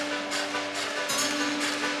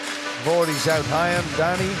 Vordy's out high on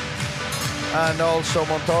Danny, and also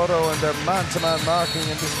Montoro, and they're man-to-man marking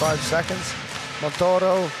in this 5 seconds.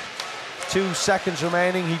 Montoro, 2 seconds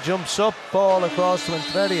remaining. He jumps up, ball across to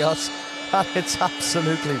Entredios, and it's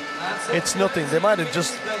absolutely, it's nothing. They might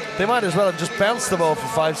as well have just bounced the ball for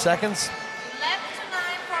 5 seconds.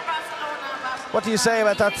 What do you say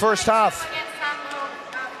about that first half?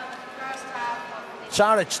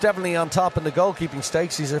 Saric definitely on top in the goalkeeping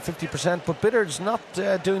stakes. He's at 50%, but Bitter's not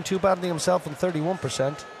doing too badly himself in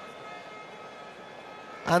 31%.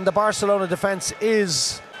 And the Barcelona defence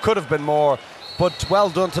could have been more, but well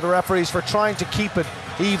done to the referees for trying to keep it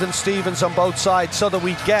even Stevens on both sides, so that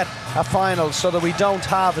we get a final, so that we don't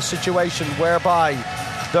have a situation whereby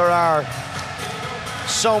there are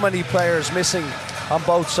so many players missing on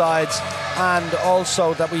both sides, and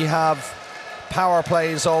also that we have power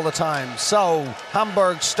plays all the time. So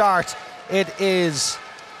Hamburg start. It is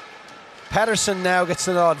Pedersen now gets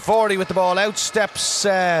the nod. Vordy with the ball, outsteps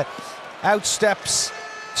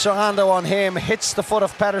Serrando on him, hits the foot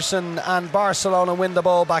of Pedersen, and Barcelona win the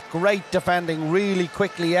ball back. Great defending, really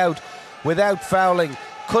quickly out without fouling,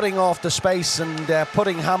 cutting off the space and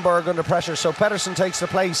putting Hamburg under pressure. So Pedersen takes the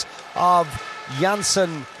place of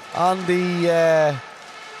Janssen on the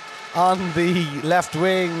left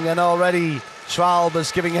wing, and already Schwalbe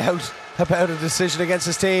is giving out about a decision against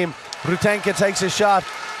his team. Rutenka takes a shot.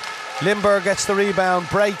 Limburg gets the rebound,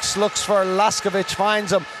 breaks, looks for Laskovic,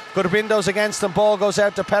 finds him. Gurbindo's against him, ball goes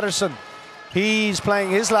out to Pedersen. He's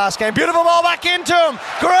playing his last game. Beautiful ball back into him.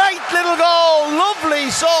 Great little goal. Lovely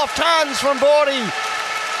soft hands from Vordy.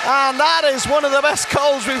 And that is one of the best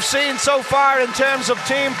goals we've seen so far in terms of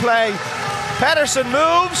team play. Pedersen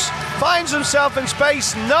moves, finds himself in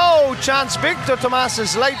space, no chance. Victor Tomas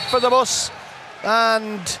is late for the bus,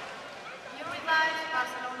 and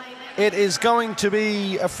it is going to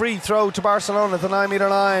be a free throw to Barcelona at the 9-metre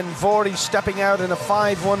line. Vordy stepping out in a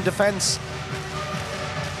 5-1 defence.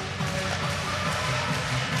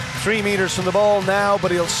 3 metres from the ball now,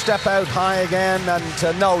 but he'll step out high again,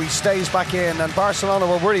 and no, he stays back in. And Barcelona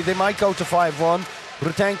were worried they might go to 5-1.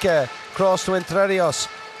 Rutenka cross to Entredios.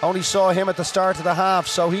 Only saw him at the start of the half,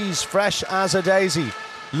 so he's fresh as a daisy.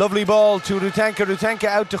 Lovely ball to Rutenka. Rutenka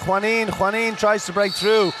out to Juanin. Juanin tries to break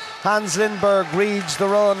through. Hans Lindberg reads the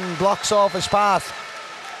run, blocks off his path.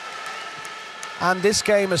 And this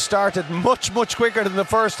game has started much, much quicker than the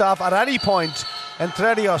first half. At any point,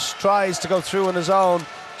 Entredios tries to go through on his own.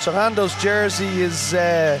 Serrando's jersey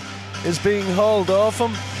is being hauled off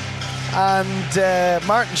him. And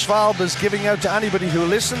Martin Schwalbe is giving out to anybody who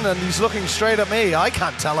listen, and he's looking straight at me. I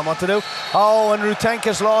can't tell him what to do. Oh, and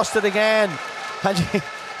Rutenka's lost it again. And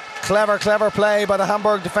clever play by the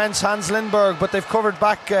Hamburg defence, Hans Lindberg, but they've covered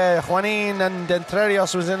back Juanin, and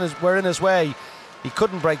Entredios were in his way. He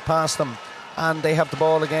couldn't break past them, and they have the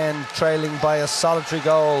ball again, trailing by a solitary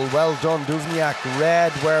goal. Well done, Duvniak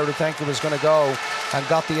read where Rutenka was going to go and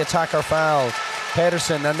got the attacker foul.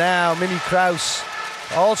 Pedersen, and now Mimi Kraus,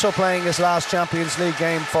 also playing his last Champions League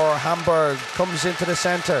game for Hamburg, comes into the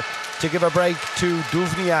centre to give a break to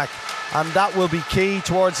Duvniak, and that will be key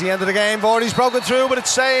towards the end of the game. Vordy's broken through, but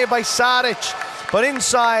it's saved by Sadic. But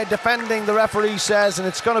inside, defending, the referee says, and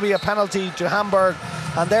it's going to be a penalty to Hamburg,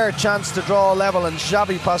 and their chance to draw level, and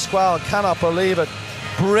Xavi Pascual cannot believe it.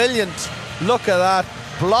 Brilliant, look at that,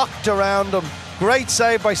 blocked around him. Great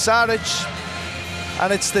save by Sadic,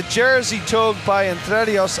 and it's the jersey tug by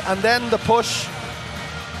Entredios, and then the push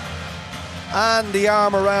and the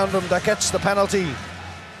arm around him that gets the penalty.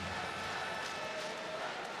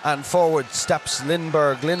 And forward steps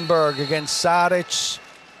Lindberg. Lindberg against Sadic.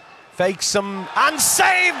 Fakes him and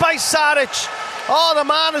saved by Sadic. Oh, the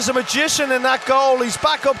man is a magician in that goal. He's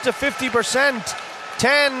back up to 50%.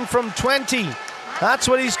 10 from 20. That's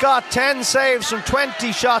what he's got. 10 saves from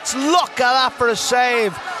 20 shots. Look at that for a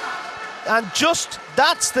save. And just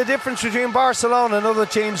that's the difference between Barcelona and other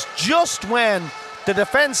teams. Just when the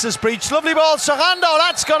defence is breached. Lovely ball, Serrando.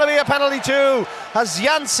 That's going to be a penalty too, as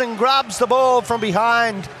Janssen grabs the ball from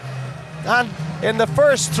behind. And in the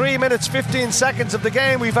first 3 minutes, 15 seconds of the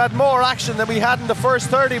game, we've had more action than we had in the first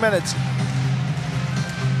 30 minutes.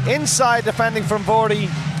 Inside defending from Vorty.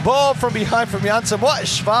 Ball from behind from Janssen. What is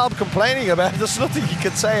Schwab complaining about? There's nothing you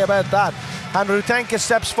can say about that. And Rutenka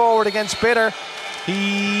steps forward against Bitter.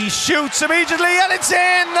 He shoots immediately and it's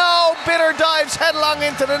in. No, Bitter dives headlong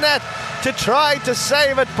into the net to try to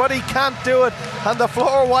save it, but he can't do it. And the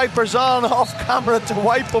floor wiper's on off camera to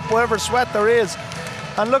wipe up whatever sweat there is.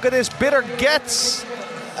 And look at this, Bitter gets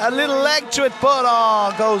a little leg to it,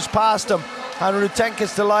 but goes past him. And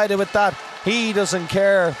Rutenka's delighted with that. He doesn't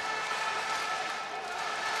care.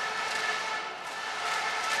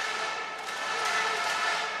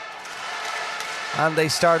 And they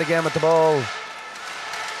start again with the ball.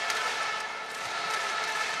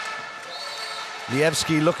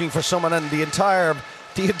 Lievski looking for someone, and the entire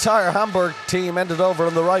Hamburg team ended over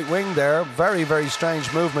on the right wing there. Very, very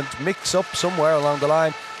strange movement. Mix up somewhere along the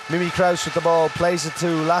line. Mimi Kraus with the ball, plays it to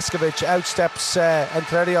Laskovic, outsteps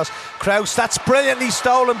Entrerios. Kraus, that's brilliantly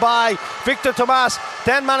stolen by Victor Tomas,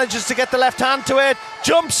 then manages to get the left hand to it,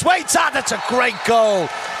 jumps, waits, that's a great goal.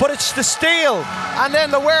 But it's the steal, and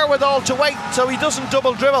then the wherewithal to wait so he doesn't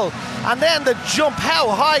double dribble. And then the jump, how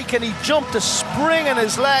high can he jump? The spring in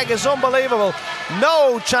his leg is unbelievable.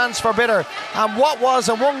 No chance for Bitter. And what was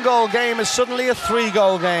a 1-goal game is suddenly a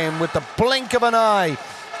 3-goal game with the blink of an eye.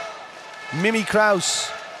 Mimi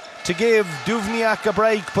Kraus to give Duvniak a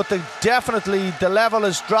break, but definitely the level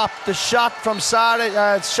has dropped. The shot from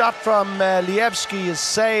Lievski is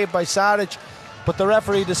saved by Saric, but the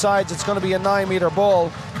referee decides it's going to be a 9-metre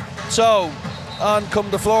ball. So on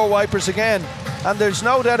come the floor wipers again, and there's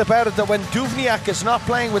no doubt about it that when Duvniak is not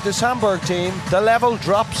playing with this Hamburg team, the level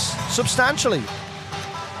drops substantially.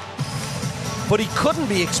 But he couldn't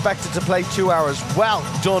be expected to play 2 hours. Well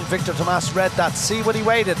done, Victor Tomas read that. See what he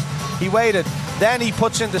waited. He waited. Then he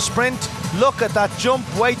puts in the sprint. Look at that jump.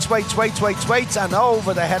 Waits, and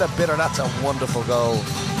over the head of Bitter. That's a wonderful goal.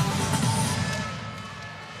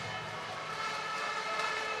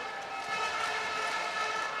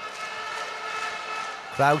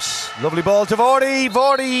 Kraus, lovely ball to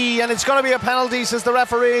Vorty, and it's going to be a penalty, says the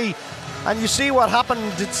referee. And you see what happened.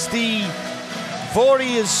 It's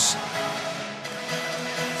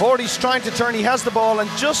Vorty's trying to turn. He has the ball, and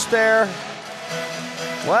just there,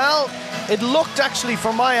 well, it looked actually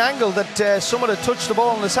from my angle that someone had touched the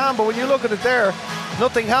ball in his hand, but when you look at it there,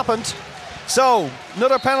 nothing happened. So,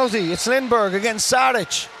 another penalty. It's Lindberg against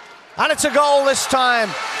Saric. And it's a goal this time.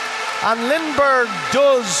 And Lindberg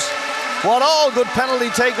does what all good penalty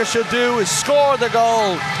takers should do, is score the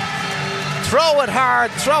goal. Throw it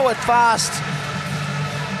hard, throw it fast,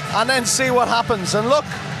 and then see what happens. And look,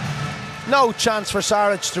 no chance for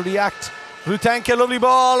Saric to react. Rutenka, lovely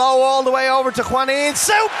ball, all the way over to Juanin.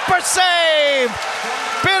 Super save!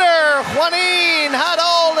 Bitter, Juanin had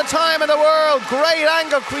all the time in the world. Great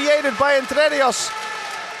angle created by Entrerios.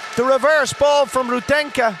 The reverse ball from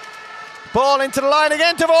Rutenka. Ball into the line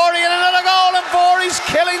again to Vorty, and another goal, and Vorty's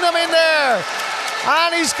killing them in there.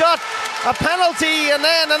 And he's got a penalty and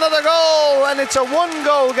then another goal, and it's a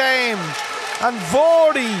 1-goal game. And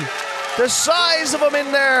Vorty, the size of him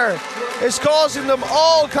in there, is causing them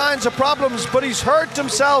all kinds of problems, but he's hurt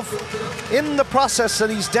himself in the process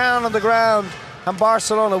and he's down on the ground. And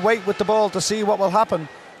Barcelona wait with the ball to see what will happen.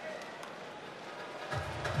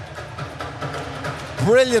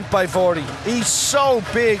 Brilliant by Vorty. He's so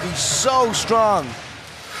big, he's so strong.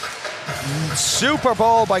 Super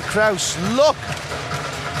ball by Kraus. Look,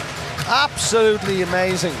 absolutely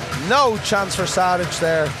amazing. No chance for Saric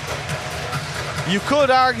there. You could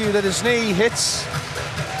argue that his knee hits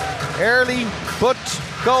early, but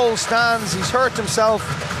goal stands. He's hurt himself.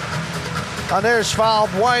 And there's Schwab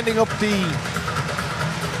winding up the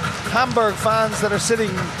Hamburg fans that are sitting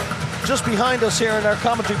just behind us here in their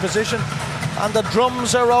commentary position. And the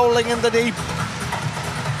drums are rolling in the deep.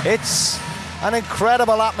 It's an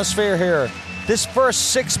incredible atmosphere here. This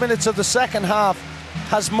first 6 minutes of the second half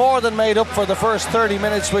has more than made up for the first 30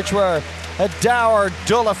 minutes, which were a dour,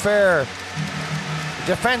 dull affair.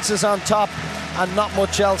 Defence is on top and not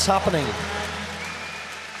much else happening.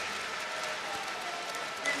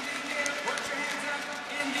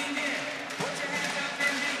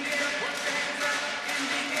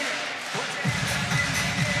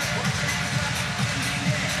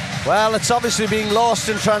 Well, it's obviously being lost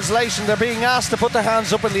in translation. They're being asked to put their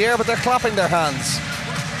hands up in the air, but they're clapping their hands.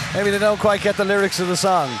 Maybe they don't quite get the lyrics of the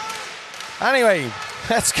song. Anyway,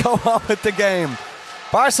 let's go on with the game.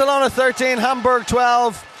 Barcelona 13, Hamburg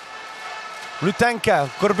 12. Rutenka,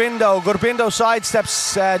 Gurbindo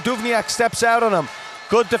sidesteps, Duvniak steps out on him.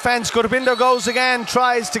 Good defence, Gurbindo goes again,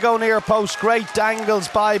 tries to go near post. Great angles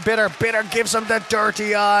by Bitter. Bitter gives him the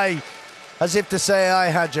dirty eye, as if to say, I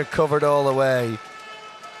had you covered all the way.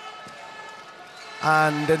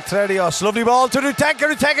 And Entredios, lovely ball to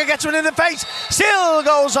Rutenka. Rutenka gets one in the face, still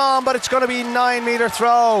goes on, but it's going to be 9-metre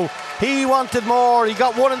throw. He wanted more. He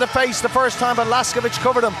got one in the face the first time, but Laskovic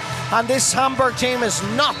covered him. And this Hamburg team is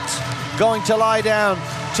not going to lie down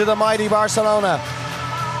to the mighty Barcelona.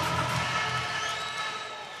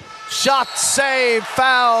 Shot, save,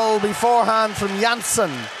 foul beforehand from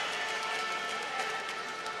Janssen.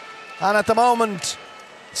 And at the moment,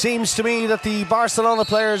 seems to me that the Barcelona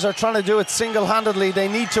players are trying to do it single-handedly. They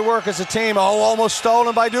need to work as a team. Oh, almost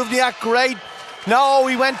stolen by Duvniak. Great. No,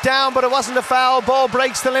 he went down, but it wasn't a foul. Ball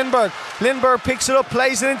breaks to Lindberg. Lindberg picks it up,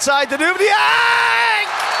 plays it inside to Duvniak.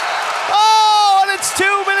 Oh, and it's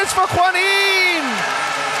 2 minutes for Juanin.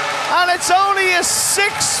 And it's only a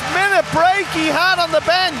 6-minute break he had on the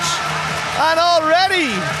bench. And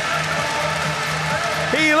already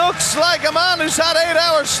he looks like a man who's had 8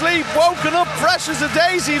 hours sleep, woken up fresh as a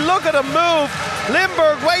daisy. Look at him move.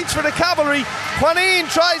 Lindberg waits for the cavalry. Juanin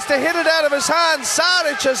tries to hit it out of his hands.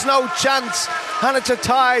 Saric has no chance. And it's a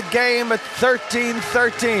tied game at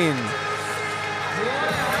 13-13.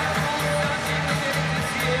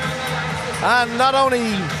 And not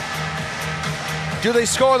only do they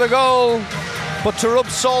score the goal, but to rub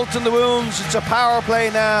salt in the wounds, it's a power play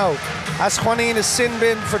now, as Juanin is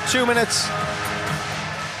sin-binned for 2 minutes.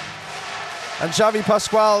 And Xavi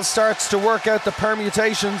Pascual starts to work out the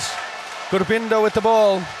permutations. Gurbindo with the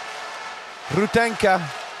ball. Rutenka.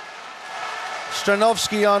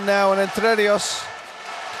 Stranovski on now, and Entredios.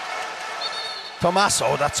 Tomas,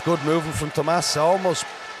 oh, that's good movement from Tomas. Almost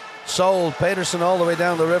sold Pedersen all the way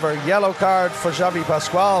down the river. Yellow card for Xavi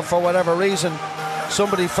Pascual for whatever reason.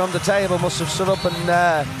 Somebody from the table must have stood up and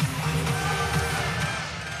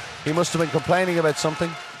he must have been complaining about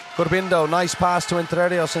something. Gurbindo, nice pass to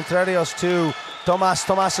Entredios. Entredios to Tomas.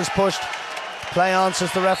 Tomas is pushed. Play on,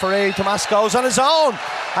 says the referee. Tomas goes on his own.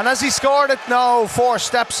 And as he scored it, no, 4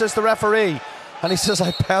 steps, says the referee. And he says,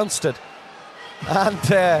 I pounced it. And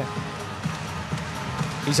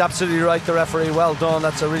he's absolutely right, the referee. Well done.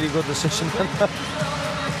 That's a really good decision.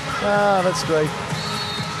 That's great.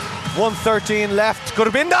 1:13 left.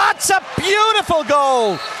 Gurbindo, that's a beautiful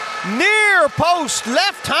goal. Near post,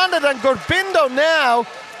 left-handed, and Gurbindo now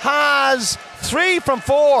has 3 from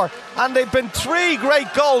 4, and they've been 3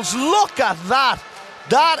 great goals. Look at that.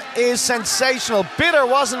 That is sensational. Bitter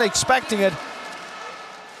wasn't expecting it.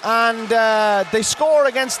 And they score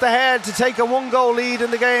against the head to take a 1-goal lead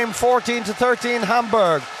in the game, 14-13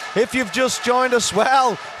 Hamburg. If you've just joined us,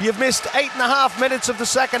 well, you've missed 8.5 minutes of the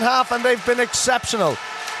second half, and they've been exceptional.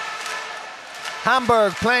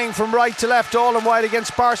 Hamburg playing from right to left, all in white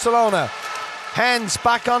against Barcelona. Hens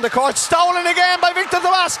back on the court, stolen again by Victor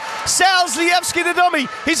Tomas. Sells Lievski the dummy.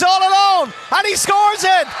 He's all alone, and he scores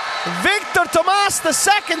it. Victor Tomas, the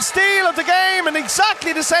second steal of the game, in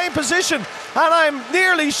exactly the same position. And I'm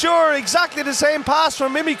nearly sure exactly the same pass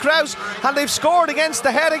from Mimi Kraus, and they've scored against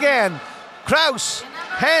the head again. Kraus,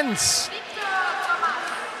 Hens.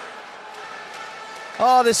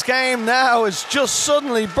 Oh, this game now has just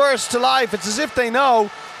suddenly burst to life. It's as if they know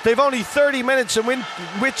they've only 30 minutes in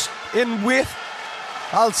width.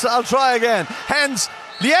 I'll try again. Hens,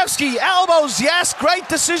 Lievski, elbows, yes, great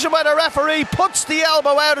decision by the referee. Puts the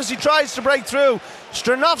elbow out as he tries to break through.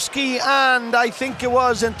 Stranovski and I think it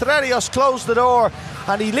was Entredios closed the door,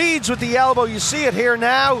 and he leads with the elbow. You see it here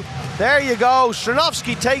now. There you go.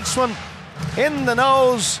 Stranovski takes one in the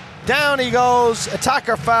nose. Down he goes,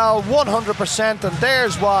 attacker foul, 100%, and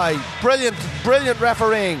there's why. Brilliant, brilliant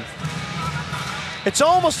refereeing. It's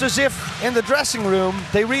almost as if in the dressing room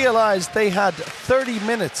they realised they had 30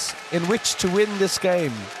 minutes in which to win this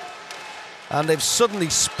game. And they've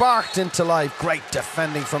suddenly sparked into life. Great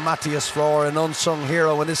defending from Matthias Flor, an unsung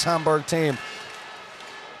hero in this Hamburg team.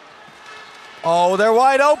 Oh, they're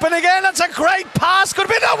wide open again. That's a great pass. Could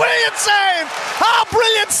have been a brilliant save. Oh,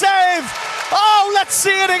 brilliant save. Oh, let's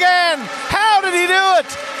see it again. How did he do it?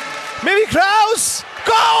 Mimi Kraus.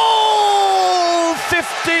 Goal!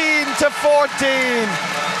 15-14.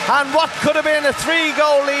 And what could have been a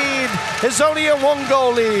 3-goal lead is only a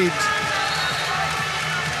 1-goal lead.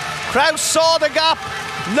 Kraus saw the gap.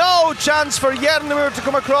 No chance for Jernemur to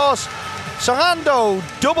come across. Sorando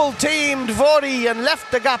double-teamed Vori and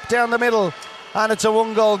left the gap down the middle, and it's a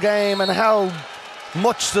one-goal game. And how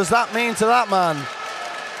much does that mean to that man?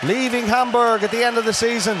 Leaving Hamburg at the end of the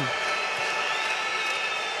season.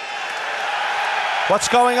 What's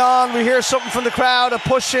going on? We hear something from the crowd, a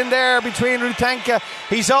push in there between Rutenka.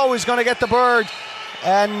 He's always going to get the bird.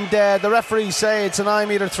 And the referees say it's a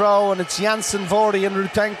 9-metre throw, and it's Janssen, Vori and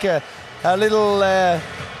Rutenka. A little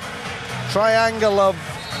triangle of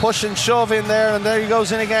push and shove in there, and there he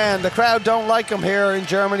goes in again. The crowd don't like him here in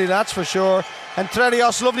Germany, that's for sure. And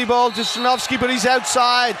Tredios, lovely ball to Stanovsky, but he's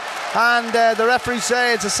outside. And the referees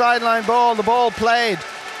say it's a sideline ball. The ball played,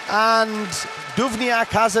 and Duvniak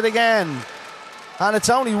has it again. And it's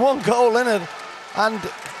only one goal in it. And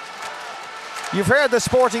you've heard the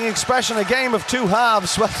sporting expression, a game of two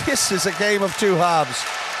halves. Well, this is a game of two halves.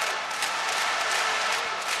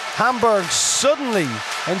 Hamburg suddenly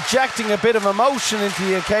injecting a bit of emotion into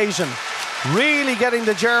the occasion, really getting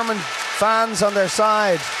the German fans on their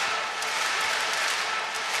side.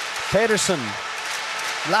 Pedersen,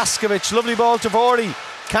 Laskovic, lovely ball to Vori,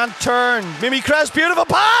 can't turn. Mimi Kress, beautiful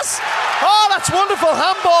pass. Oh, that's wonderful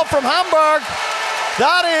handball from Hamburg.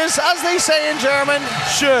 That is, as they say in German,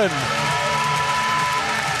 schön.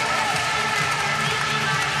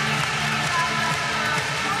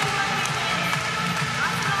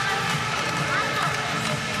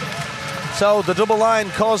 So the double line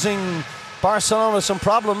causing Barcelona some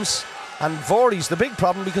problems, and Vori's the big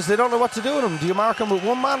problem because they don't know what to do with him. Do you mark him with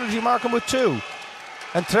one man or do you mark him with two?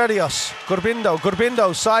 And Tredios,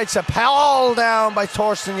 Gurbindo sidestep, held down by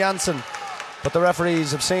Torsten Janssen. But the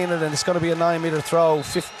referees have seen it, and it's going to be a 9-metre throw.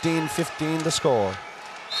 15-15 the score.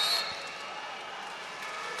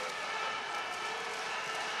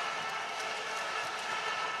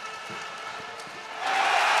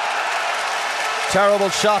 Terrible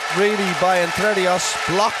shot really by Tredios,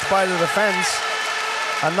 blocked by the defence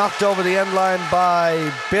and knocked over the end line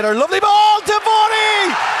by Bitter. Lovely ball to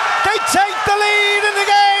Vori! They take the lead in the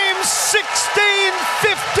game,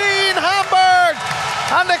 16-15 Hamburg,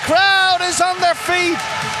 and the crowd is on their feet.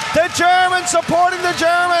 The Germans supporting the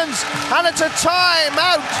Germans, and it's a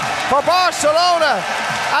time-out for Barcelona.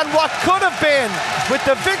 And what could have been, with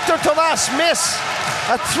the Victor Tomás miss,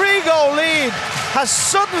 a 3-goal lead has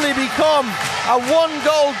suddenly become a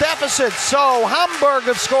 1-goal deficit. So Hamburg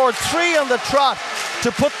have scored 3 on the trot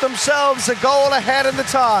to put themselves a goal ahead in the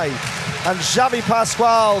tie. And Xavi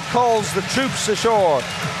Pascual calls the troops ashore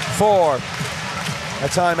for a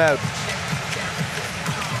timeout.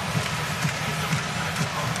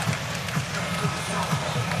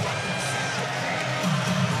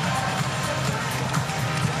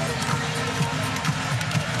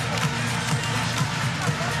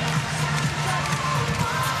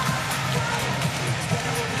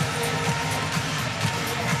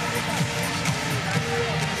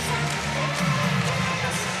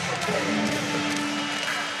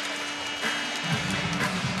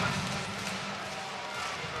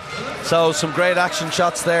 So some great action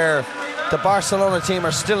shots there. The Barcelona team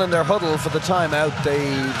are still in their huddle for the timeout.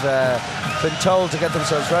 They've been told to get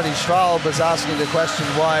themselves ready. Schwalb is asking the question,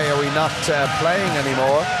 why are we not playing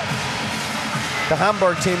anymore? The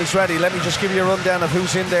Hamburg team is ready. Let me just give you a rundown of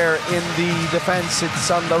who's in there in the defence.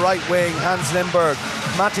 It's on the right wing, Hans Limburg.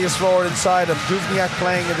 Matthias Rohr inside him. Duvniak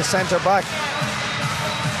playing in the centre back.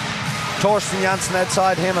 Torsten Janssen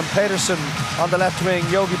outside him, and Pedersen on the left wing.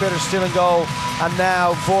 Yogi Bitter still in goal, and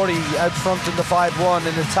now Vori out front in the 5-1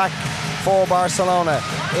 in attack for Barcelona.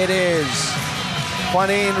 It is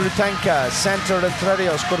Juanin Rutenka, centre, and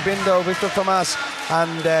Tredios, Gurbindo, Victor Tomás,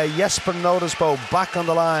 and Jesper Nodesbo back on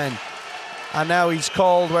the line. And now he's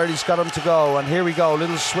called where he's got him to go, and here we go,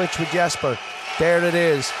 little switch with Jesper. There it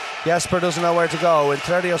is. Jesper doesn't know where to go, and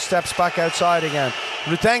Tredios steps back outside again.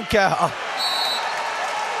 Rutenka,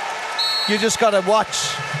 you just got to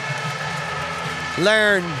watch,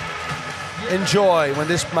 learn, enjoy when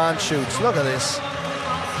this man shoots. Look at this.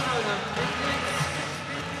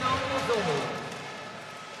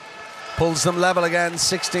 Pulls them level again,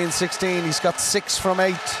 16-16. He's got 6 from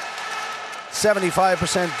 8.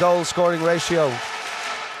 75% goal scoring ratio.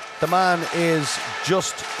 The man is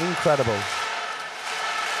just incredible.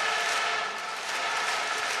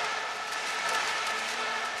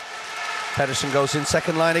 Pedersen goes in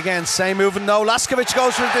second line again, same movement, no, Laskovic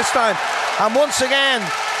goes for it this time, and once again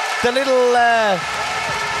the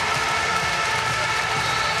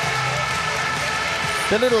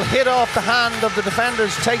little hit off the hand of the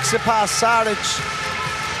defenders takes it past Saric.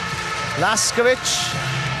 Laskovic,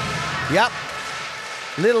 yep,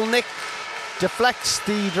 little nick deflects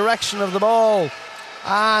the direction of the ball,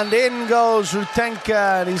 And in goes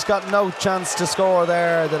Rutenka, and he's got no chance to score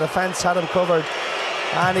there. The defence had him covered,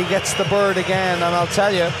 and he gets the bird again. And I'll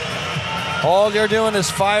tell you, all you're doing is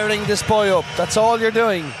firing this boy up. That's all you're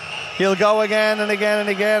doing. He'll go again and again and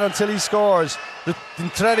again until he scores.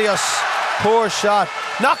 Intredios, poor shot.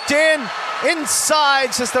 Knocked in,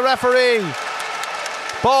 inside, says the referee.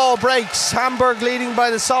 Ball breaks, Hamburg leading by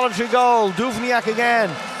the solitary goal. Duvniak again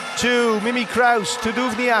to Mimi Kraus, to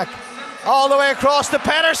Duvniak. All the way across to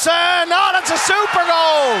Pedersen. Oh, that's a super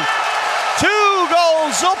goal. 2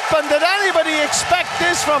 goals up, and did anybody expect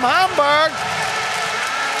this from Hamburg?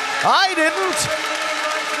 I didn't.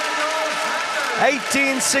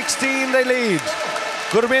 18-16 they lead.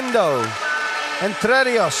 Gurbindo,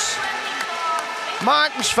 Intredios.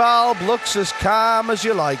 Martin Schwalb looks as calm as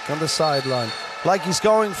you like on the sideline, like he's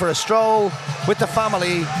going for a stroll with the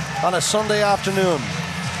family on a Sunday afternoon.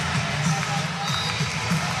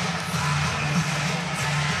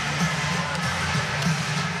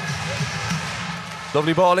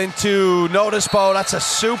 Lovely ball into Notisbo. That's a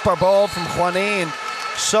super ball from Juanin.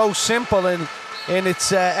 So simple in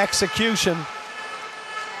its execution.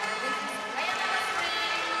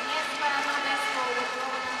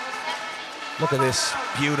 Look at this.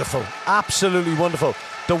 Beautiful. Absolutely wonderful.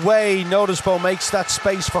 The way Notisbo makes that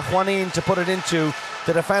space for Juanin to put it into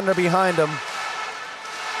the defender behind him.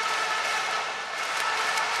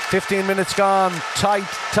 15 minutes gone,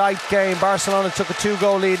 tight game. Barcelona took a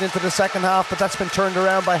 2-goal lead into the second half, but that's been turned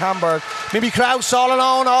around by Hamburg. Mimi Kraus all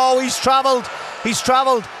alone. Oh, he's travelled.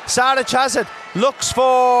 Saric has it. Looks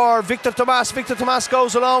for Victor Tomas. Victor Tomas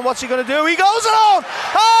goes alone. What's he going to do? He goes alone.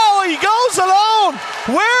 Oh, he goes alone.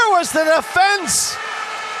 Where was the defence?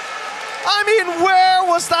 I mean, where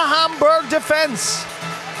was the Hamburg defence?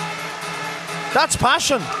 That's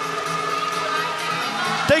passion.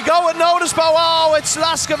 They go with Notisbo. Oh, it's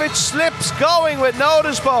Laskovic slips going with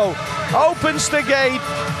Notisbo. Opens the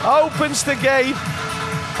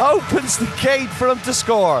gate for him to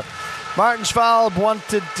score. Martin Schwalb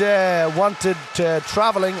wanted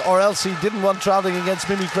travelling, or else he didn't want travelling against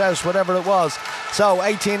Mimi Kraus, whatever it was. So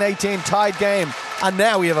 18-18, tied game, and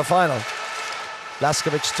now we have a final.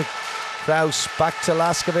 Laskovic to Kraus, back to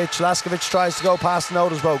Laskovic. Laskovic tries to go past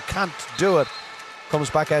Notisbo, can't do it. Comes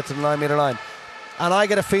back out to the 9-metre line. And I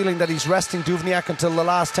get a feeling that he's resting Duvniak until the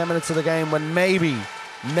last 10 minutes of the game, when maybe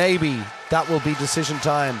that will be decision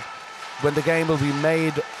time, when the game will be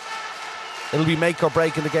made. It'll be make or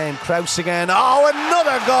break in the game. Kraus again. Oh,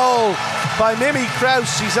 another goal by Mimi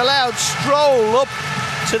Kraus. He's allowed stroll up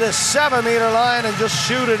to the 7-metre line and just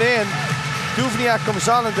shoot it in. Duvniak comes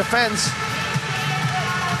on in defence.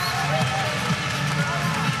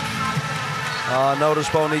 Oh,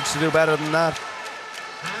 Notisbo needs to do better than that.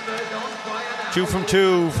 2 from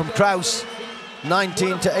 2 from Kraus.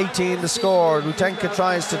 19-18 the score. Rutenka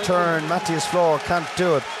tries to turn. Matthias Flor can't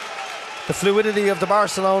do it. The fluidity of the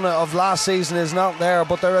Barcelona of last season is not there,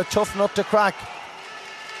 but they're a tough nut to crack.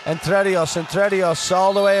 Intredios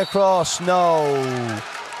all the way across. No.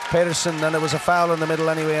 Pedersen, and it was a foul in the middle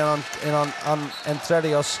anyway on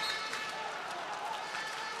Intredios.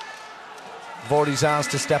 Vordy's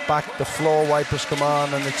asked to step back. The floor wipers come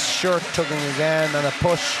on, and it's shirt tugging again, and a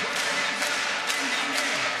push.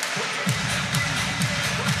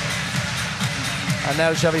 And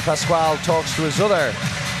now Xavi Pascual talks to his other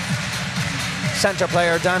centre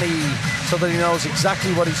player, Danny, so that he knows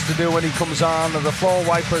exactly what he's to do when he comes on. And the floor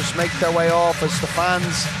wipers make their way off as the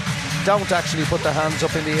fans don't actually put their hands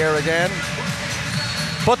up in the air again.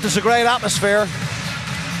 But there's a great atmosphere.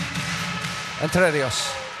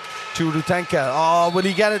 Intredios to Rutenka. Oh, will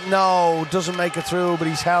he get it? No, doesn't make it through, but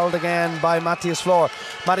he's held again by Matthias Flor.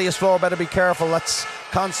 Matthias Flor better be careful. That's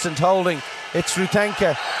constant holding. It's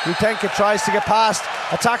Rutenka. Rutenka tries to get past.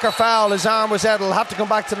 Attacker foul. His arm was out. He'll have to come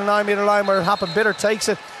back to the 9-metre line where it happened. Bitter takes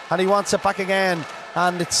it and he wants it back again.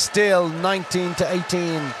 And it's still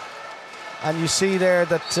 19-18. And you see there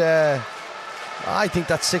that I think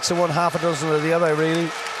that's 6 of one, half a dozen of the other, really.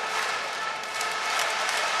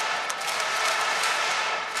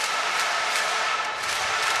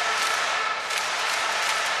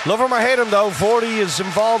 Love him or hate him though, Vordy is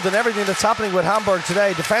involved in everything that's happening with Hamburg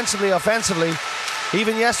today, defensively, offensively.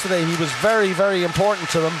 Even yesterday he was very, very important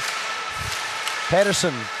to them.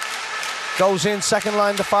 Pedersen goes in, second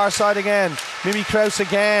line, the far side again. Mimi Kraus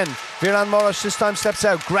again. Viran Moraes this time steps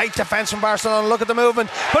out. Great defence from Barcelona, look at the movement.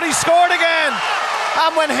 But he scored again!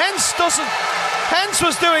 And when Hens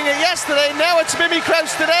was doing it yesterday, now it's Mimi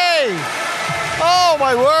Kraus today. Oh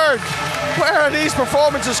my word! Where are these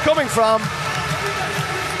performances coming from?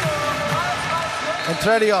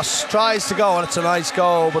 Intredios tries to go, and it's a nice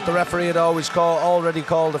goal, but the referee had already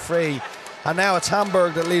called a free. And now it's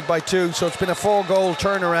Hamburg that lead by 2, so it's been a 4-goal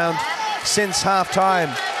turnaround since half-time.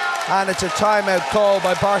 And it's a timeout call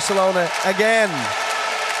by Barcelona again.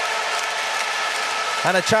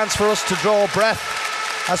 And a chance for us to draw breath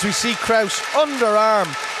as we see Kraus underarm.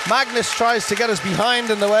 Magnus tries to get us behind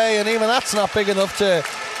in the way, and even that's not big enough to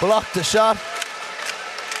block the shot.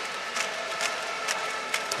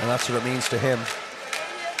 And that's what it means to him.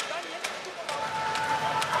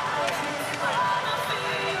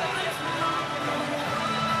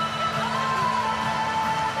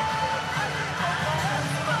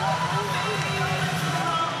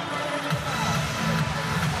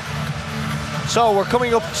 So we're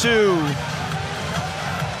coming up to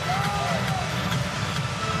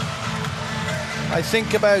I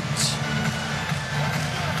think about,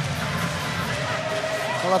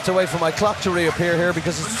 I'll have to wait for my clock to reappear here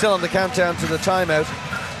because it's still on the countdown to the timeout.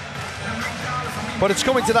 But it's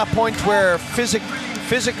coming to that point where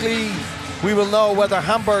physically we will know whether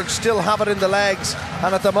Hamburg still have it in the legs,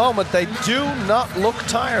 and at the moment they do not look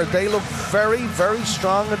tired. They look very, very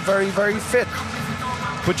strong and very, very fit.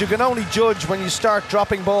 But you can only judge when you start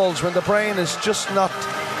dropping balls, when the brain is just not...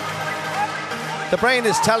 The brain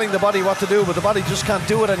is telling the body what to do, but the body just can't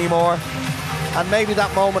do it anymore. And maybe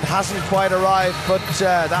that moment hasn't quite arrived, but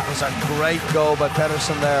that was a great goal by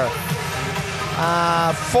Pedersen there.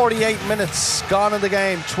 48 minutes gone in the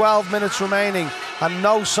game, 12 minutes remaining, and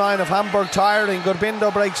no sign of Hamburg tiring.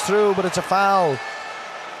 Gurbindo breaks through, but it's a foul.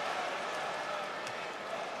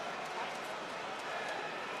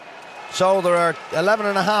 So there are 11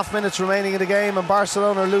 and a half minutes remaining in the game, and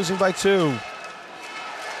Barcelona are losing by 2.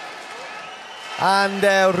 And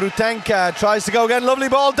Rutenka tries to go again. Lovely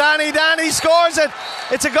ball. Danny scores it.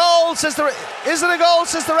 It's a goal, says the... Is it a goal,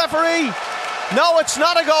 says the referee? No, it's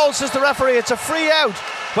not a goal, says the referee. It's a free out.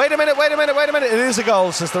 Wait a minute. It is a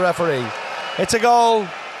goal, says the referee. It's a goal.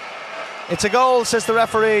 It's a goal, says the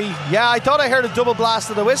referee. Yeah, I thought I heard a double blast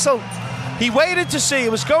of the whistle. He waited to see.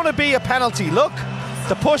 It was going to be a penalty. Look,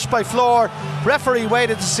 the push by Floor. Referee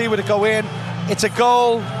waited to see would it go in. It's a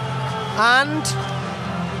goal. And...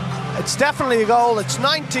 it's definitely a goal. It's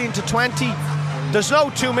 19-20. There's no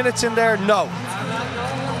 2 minutes in there. No.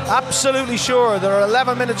 Absolutely sure. There are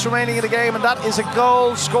 11 minutes remaining in the game, and that is a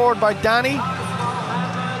goal scored by Danny.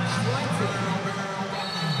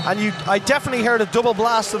 And I definitely heard a double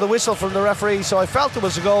blast of the whistle from the referee, so I felt it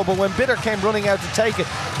was a goal. But when Bitter came running out to take it,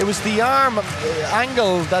 it was the arm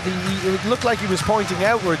angle that it looked like he was pointing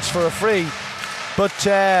outwards for a free. But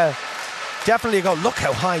definitely a goal. Look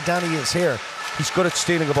how high Danny is here. He's good at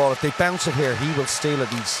stealing a ball. If they bounce it here, he will steal it.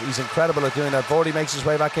 He's incredible at doing that. Vordy makes his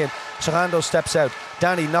way back in. Sohando steps out.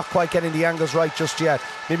 Danny not quite getting the angles right just yet.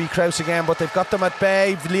 Maybe Kraus again, but they've got them at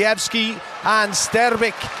bay. Vlievski and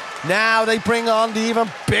Sterbik. Now they bring on the even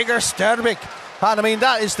bigger Sterbik. And I mean,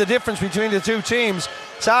 that is the difference between the two teams.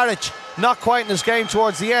 Saric not quite in his game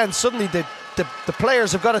towards the end. Suddenly the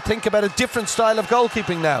players have got to think about a different style of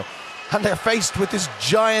goalkeeping now. And they're faced with this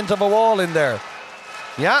giant of a wall in there.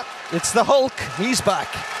 Yeah, it's the Hulk. He's back.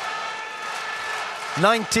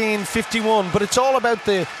 1951. But it's all about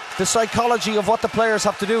the psychology of what the players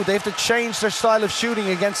have to do. They have to change their style of shooting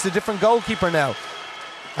against a different goalkeeper now.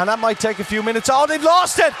 And that might take a few minutes. Oh, they've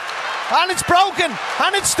lost it! And it's broken!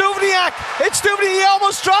 And it's Stuvniak! It's Stuvniak! He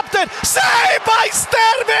almost dropped it! Saved by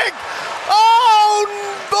Sterbik! Oh,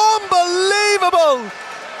 unbelievable!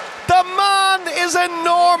 The man is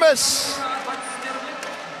enormous!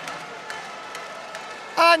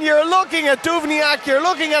 And you're looking at Duvniak, you're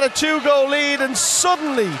looking at a 2-goal lead, and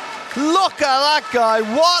suddenly, look at that guy.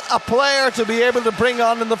 What a player to be able to bring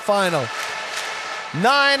on in the final.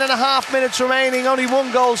 9.5 minutes remaining, only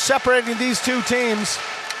 1 goal separating these two teams.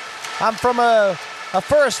 And from a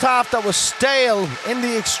first half that was stale in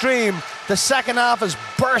the extreme, the second half has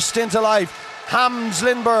burst into life. Hams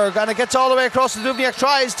Lindberg, and it gets all the way across to Duvniak,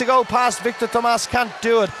 tries to go past Victor Thomas, can't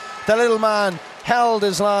do it. The little man held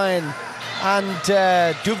his line. And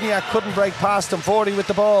Duvniak couldn't break past him. 40 with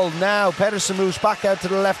the ball. Now Pedersen moves back out to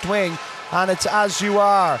the left wing, and it's as you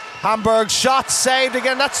are. Hamburg shot saved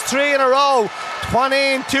again. That's 3 in a row.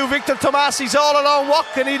 20 to Victor Thomas. He's all alone. What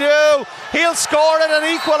can he do? He'll score it and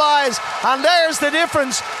equalise. And there's the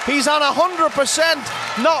difference. He's on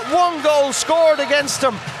 100%. Not 1 goal scored against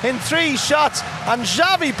him in 3 shots. And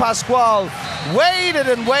Xavi Pascual waited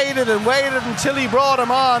and waited and waited until he brought him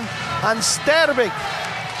on. And Sterbik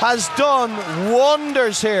has done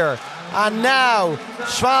wonders here. And now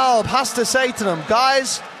Schwalb has to say to them,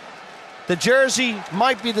 guys, the jersey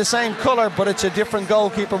might be the same colour, but it's a different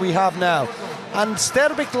goalkeeper we have now. And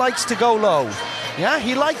Sterbik likes to go low. Yeah,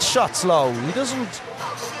 he likes shots low.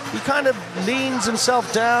 He kind of leans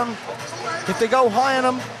himself down. If they go high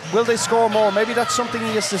on him, will they score more? Maybe that's something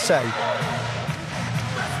he has to say.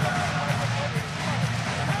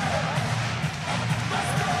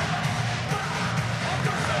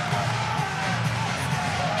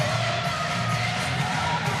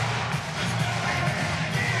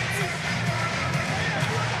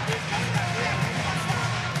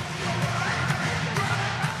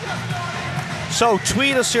 So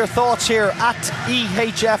tweet us your thoughts here at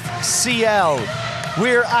EHFCL.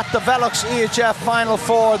 We're at the Velux EHF Final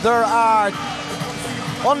Four. There are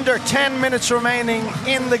under 10 minutes remaining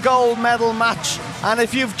in the gold medal match. And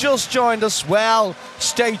if you've just joined us, well,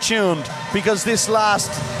 stay tuned, because this last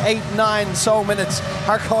 8-9 so minutes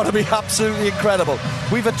are going to be absolutely incredible.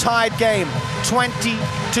 We've a tied game,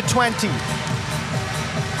 20-20.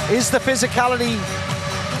 Is the physicality,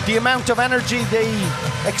 the amount of energy they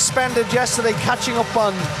expended yesterday catching up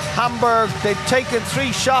on Hamburg? They'd taken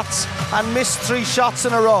 3 shots and missed 3 shots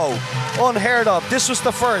in a row. Unheard of. This was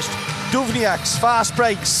the first. Duvniak's fast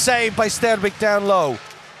break saved by Stervik down low.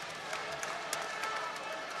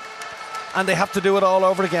 And they have to do it all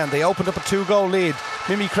over again. They opened up a 2-goal lead.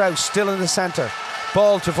 Mimi Kraus still in the centre.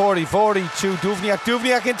 Ball to Vordy. Vordy to Duvniak.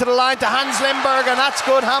 Duvniak into the line to Hans Limburg, and that's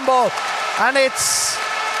good handball. And it's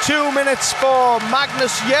 2 minutes for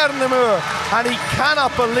Magnus Jernemur, and he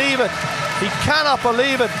cannot believe it. He cannot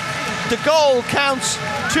believe it. The goal counts.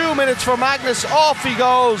 2 minutes for Magnus. Off he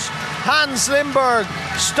goes. Hans Limburg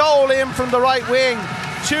stole in from the right wing.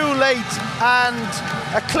 Too late, and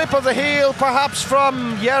a clip of the heel perhaps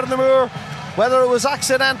from Jernemur. Whether it was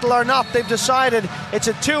accidental or not, they've decided it's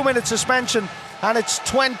a 2-minute suspension, and it's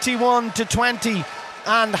 21-20,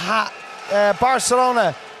 and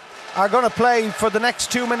Barcelona are going to play for the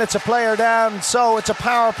next 2 minutes, a player down. So it's a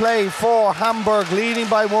power play for Hamburg, leading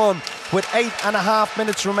by 1 with 8.5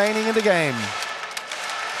 minutes remaining in the game.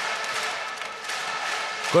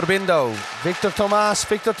 Gurbindo, Victor Tomas,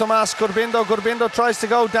 Gurbindo tries to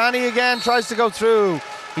go. Danny again tries to go through.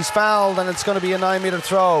 He's fouled, and it's going to be a 9-meter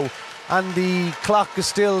throw. And the clock is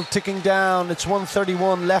still ticking down. It's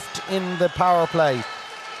 1:31 left in the power play.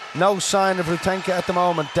 No sign of Rutenka at the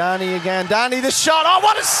moment. Danny again. Danny, the shot. Oh,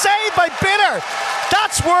 what a save by Bitter.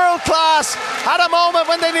 That's world class at a moment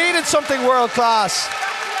when they needed something world class.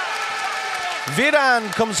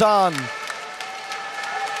 Vidan comes on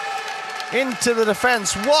into the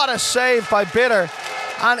defence. What a save by Bitter.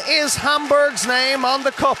 And is Hamburg's name on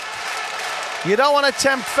the cup? You don't want to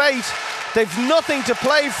tempt fate. They've nothing to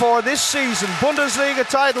play for this season. Bundesliga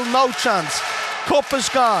title, no chance. Cup is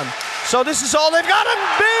gone. So this is all they've got, and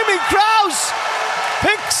Mimi Kraus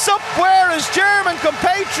picks up where his German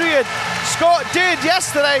compatriot did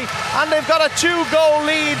yesterday, and they've got a 2-goal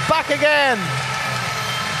lead back again.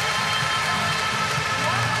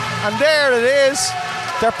 And there it is.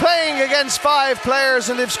 They're playing against 5 players,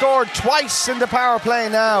 and they've scored twice in the power play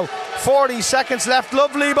now. 40 seconds left.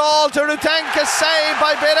 Lovely ball to Rutenka, saved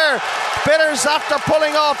by Bitter. Bitter's after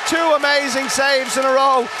pulling off 2 amazing saves in a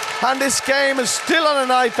row, and this game is still on a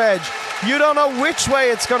knife edge. You don't know which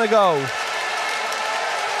way it's going to go.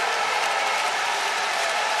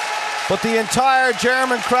 But the entire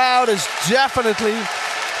German crowd is definitely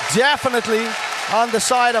on the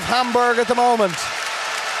side of Hamburg at the moment.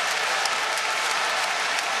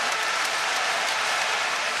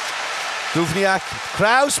 Duvniak,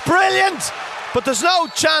 Kraus, brilliant! But there's no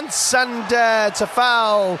chance, and it's a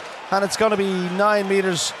foul, and it's going to be 9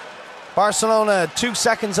 metres. Barcelona, 2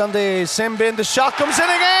 seconds on the sim bin. The shot comes in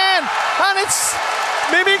again, and it's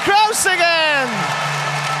Mimi Kraus again.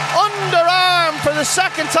 Underarm for the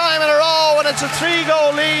second time in a row, and it's a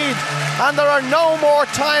 3-goal lead. And there are no more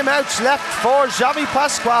timeouts left for Xavi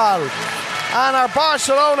Pascual. And our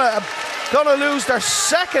Barcelona are going to lose their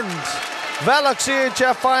second Velux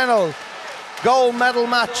EHF final gold medal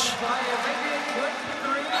match.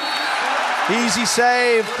 Easy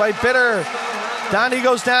save by Bitter. Danny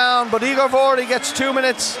goes down, but Igor Vordy gets 2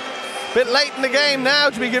 minutes. Bit late in the game now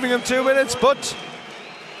to be giving him 2 minutes, but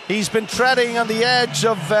he's been treading on the edge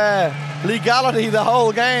of legality the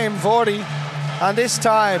whole game, Vordy. And this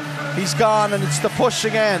time he's gone, and it's the push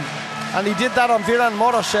again. And he did that on Viran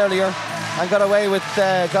Moros earlier and got away with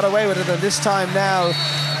it. And this time now,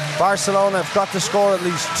 Barcelona have got to score at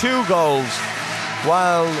least 2 goals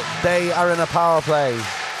while they are in a power play.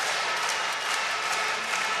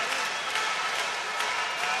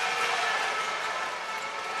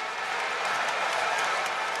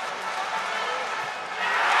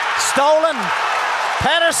 Stolen.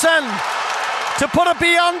 Pedersen to put it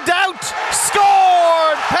beyond doubt.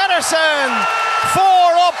 Scored. Pedersen. 4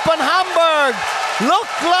 up, and Hamburg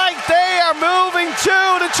look like they are moving to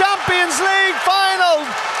the Champions League final.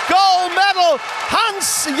 Gold medal.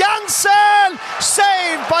 Hans Janssen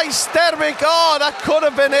saved by by Sterbik. Oh, that could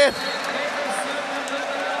have been it.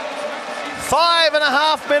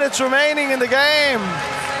 5.5 minutes remaining in the game,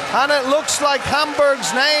 and it looks like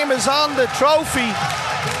Hamburg's name is on the trophy.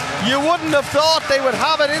 You wouldn't have thought they would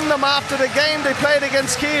have it in them after the game they played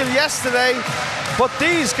against Kiel yesterday, but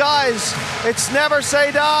these guys, it's never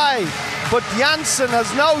say die. But Janssen has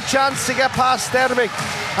no chance to get past Sterbik,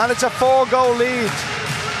 and it's a 4-goal lead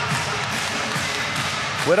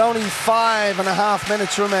with only 5.5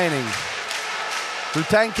 minutes remaining.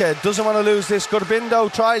 Rutenka doesn't want to lose this.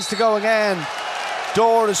 Gurbindo tries to go again.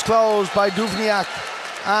 Door is closed by Duvniak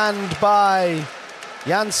and by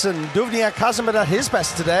Janssen. Duvniak hasn't been at his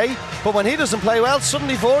best today, but when he doesn't play well,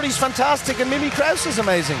 suddenly Vordy's fantastic and Mimi Kraus is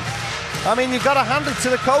amazing. I mean, you've got to hand it to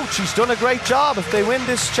the coach. He's done a great job. If they win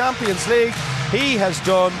this Champions League, he has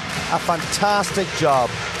done a fantastic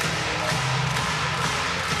job.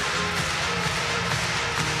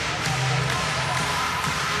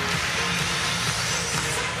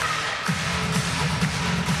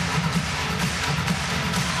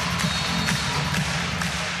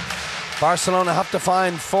 Barcelona have to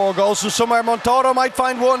find 4 goals, so somewhere Montoro might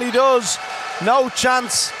find one. He does. No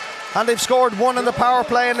chance. And they've scored 1 in the power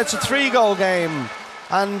play, and it's a 3-goal game.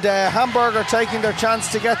 And Hamburg are taking their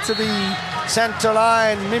chance to get to the centre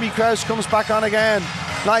line. Mimi Kraus comes back on again.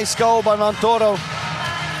 Nice goal by Montoro.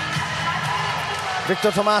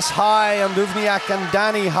 Victor Tomas high on Duvniak, and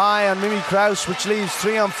Danny high on Mimi Kraus, which leaves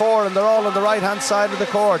 3 on 4, and they're all on the right-hand side of the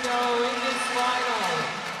court.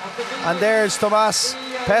 And there's Tomas.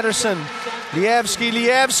 Pedersen,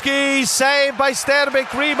 Lievski, saved by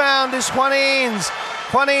Sterbik, rebound is Juanin's.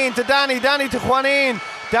 Juanin to Danny, Danny to Juanin,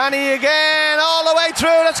 Danny again, all the way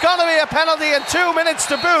through. That's going to be a penalty and 2 minutes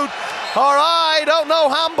to boot. Or I don't know,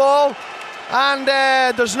 handball. And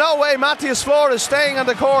there's no way Matthias Flor is staying on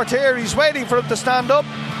the court here. He's waiting for him to stand up.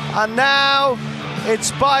 And now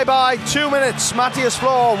it's bye-bye, 2 minutes. Matthias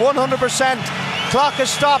Flor, 100%. Clock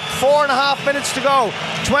has stopped, 4.5 minutes to go,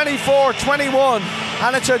 24-21.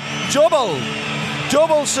 And it's a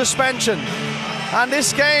double suspension. And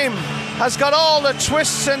this game has got all the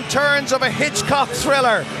twists and turns of a Hitchcock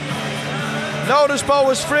thriller. Notice Bo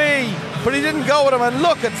was free, but he didn't go with him. And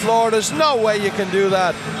look at Flor, there's no way you can do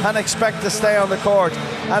that and expect to stay on the court.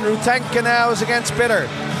 And Rutenka now is against Bitter.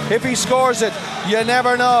 If he scores it, you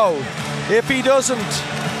never know. If he doesn't,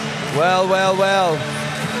 well.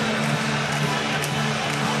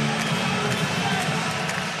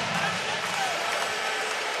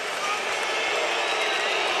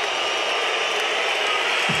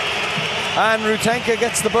 And Rutenka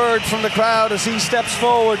gets the bird from the crowd as he steps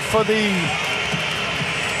forward for the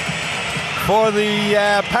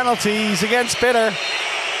penalties against Bitter.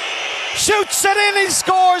 Shoots it in, he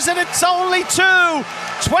scores, and it's only 2.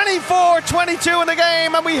 24-22 in the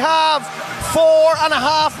game, and we have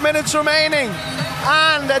 4.5 minutes remaining.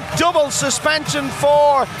 And a double suspension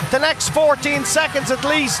for the next 14 seconds at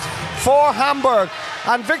least for Hamburg.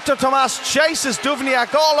 And Victor Tomas chases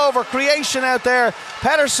Duvniak all over creation out there.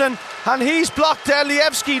 Pedersen, and he's blocked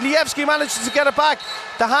Lievski. Lievski manages to get it back.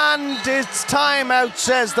 The hand, it's time out,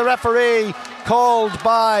 says the referee, called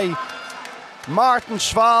by Martin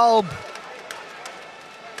Schwalb.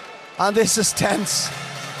 And this is tense.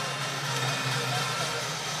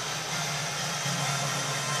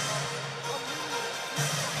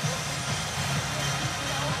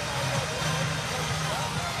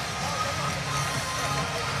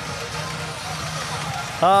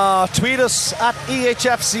 Tweet us at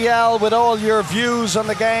EHFCL with all your views on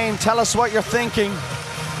the game. Tell us what you're thinking.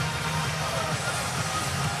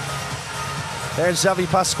 There's Xavi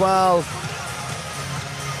Pascual.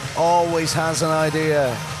 Always has an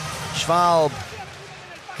idea. Schwalb,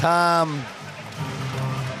 calm,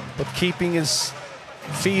 but keeping his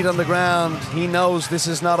feet on the ground. He knows this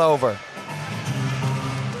is not over.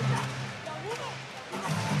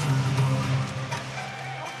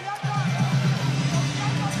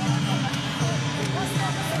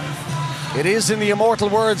 It is in the immortal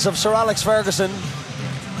words of Sir Alex Ferguson.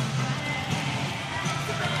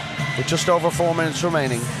 With just over 4 minutes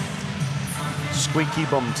remaining. Squeaky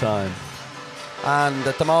bum time. And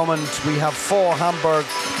at the moment we have 4 Hamburg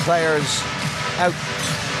players out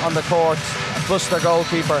on the court, plus their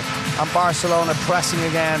goalkeeper, and Barcelona pressing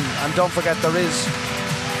again. And don't forget there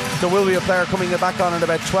will be a player coming back on in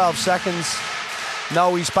about 12 seconds.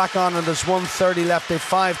 No, he's back on and there's 1:30 left. They've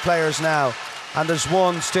 5 players now. And there's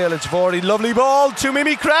one still, it's Vordy. Lovely ball to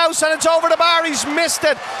Mimi Kraus, and it's over the bar. He's missed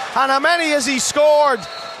it. And how many has he scored?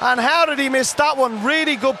 And how did he miss that one?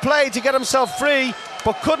 Really good play to get himself free,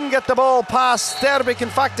 but couldn't get the ball past Sterbik. In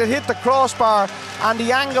fact, it hit the crossbar and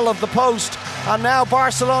the angle of the post. And now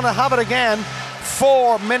Barcelona have it again.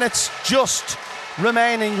 4 minutes just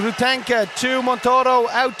remaining. Rutenka to Montoro,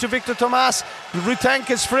 out to Victor Tomas.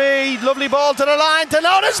 Rutenka's free, lovely ball to the line to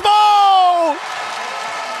Notice Mo!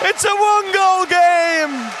 It's a 1-goal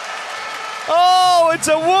game! Oh, it's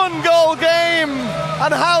a 1-goal game!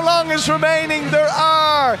 And how long is remaining? There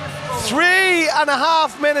are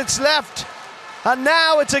 3.5 minutes left. And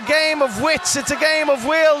now it's a game of wits, it's a game of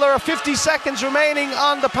will. There are 50 seconds remaining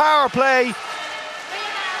on the power play.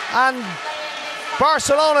 And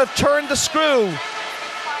Barcelona turned the screw.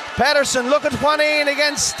 Pedersen, look at Juanin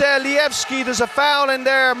against Lievski. There's a foul in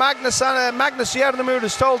there. Magnus Järnemud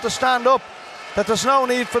is told to stand up, that there's no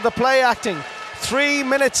need for the play acting. 3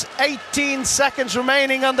 minutes, 18 seconds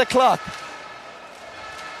remaining on the clock.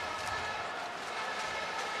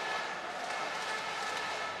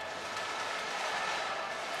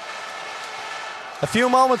 A few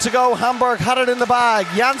moments ago, Hamburg had it in the bag.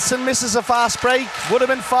 Janssen misses a fast break, would have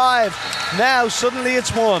been 5. Now, suddenly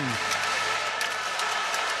it's 1.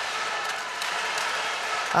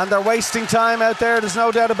 And they're wasting time out there, there's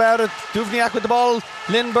no doubt about it. Duvniak with the ball,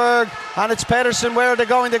 Lindberg, and it's Pedersen. Where are they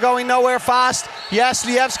going? They're going nowhere fast. Yes,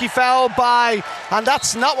 Lievski fouled by, and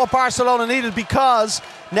that's not what Barcelona needed, because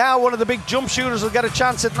now one of the big jump shooters will get a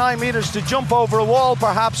chance at 9 metres to jump over a wall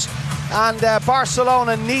perhaps, and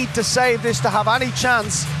Barcelona need to save this to have any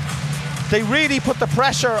chance. They really put the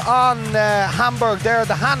pressure on Hamburg there.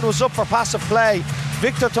 The hand was up for passive play.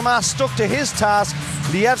 Victor Tomas stuck to his task.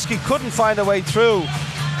 Lievski couldn't find a way through.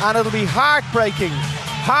 And it'll be heartbreaking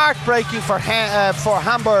for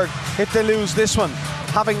Hamburg if they lose this one,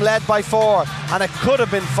 having led by 4, and it could have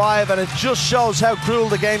been 5, and it just shows how cruel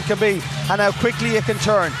the game can be and how quickly it can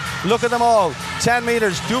turn. Look at them all, 10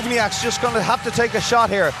 metres, Duvniak's just going to have to take a shot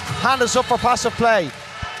here. Hand is up for passive play.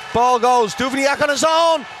 Ball goes, Duvniak on his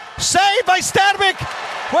own, saved by Sterbik.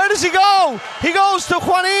 Where does he go? He goes to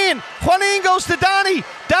Juanin. Juanin goes to Danny.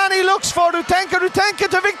 Danny looks for Rutenka. Rutenka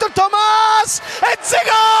to Victor Tomas. It's a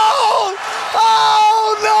goal!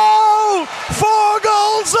 Oh no! 4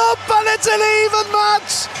 goals up, and it's an even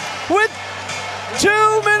match with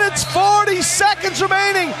 2 minutes 40 seconds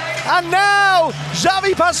remaining. And now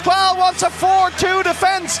Xavi Pascual wants a 4-2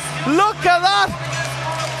 defence. Look at that.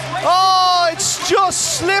 Oh, it's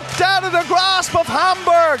just slipped out of the grasp of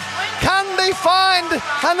Hamburg. Can they find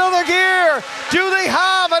another gear? Do they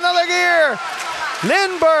have another gear?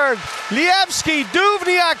 Lindberg, Lievski,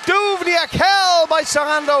 Duvniak held by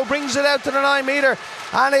Sarando, brings it out to the 9 metre,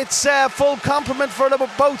 and it's full complement for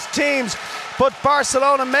both teams. But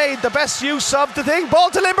Barcelona made the best use of the thing.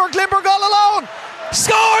 Ball to Lindberg, Lindberg all alone,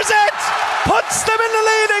 scores it, puts them in the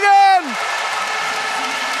lead again.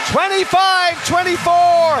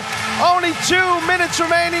 25-24, only 2 minutes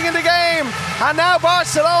remaining in the game, and now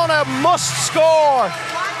Barcelona must score.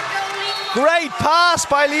 Great pass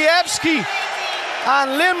by Lievski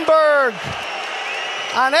and Lindberg,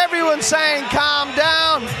 and everyone's saying calm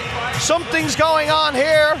down, something's going on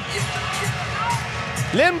here.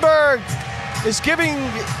 Lindberg is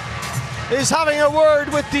having a word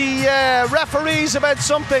with the referees about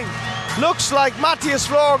something. Looks like Matthias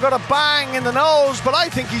Flor got a bang in the nose, but I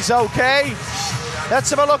think he's okay. Let's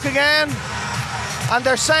have a look again. And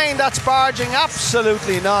they're saying that's barging.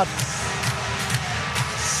 Absolutely not.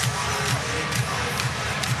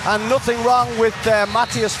 And nothing wrong with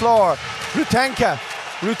Matthias Flor. Rutenka,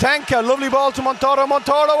 lovely ball to Montoro.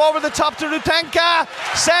 Montoro over the top to Rutenka.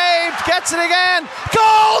 Saved, gets it again.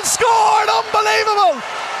 Goal scored, unbelievable.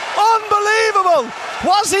 Unbelievable.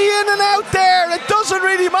 Was he in and out there? It doesn't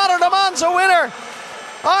really matter, the man's a winner.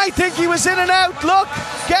 I think he was in and out. Look,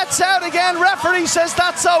 gets out again. Referee says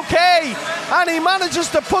that's okay, and he manages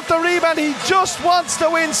to put the rebound. He just wants to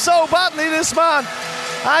win so badly, this man.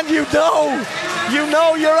 And you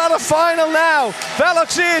know you're at a final now.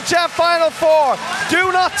 Velux EHF Final 4.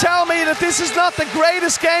 Do not tell me that this is not the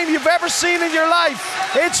greatest game you've ever seen in your life.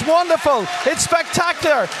 It's wonderful, it's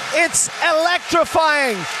spectacular, it's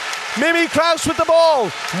electrifying. Mimi Kraus with the ball.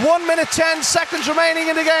 1 minute 10 seconds remaining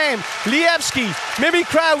in the game. Lievski, Mimi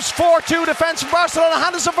Kraus, 4-2 defence from Barcelona.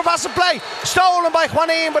 Hand is up for passive play. Stolen by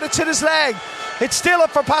Juanin, but it's hit his leg. It's still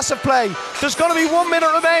up for passive play. There's going to be 1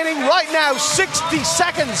 minute remaining right now. 60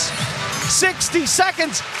 seconds. 60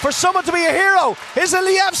 seconds for someone to be a hero. Is it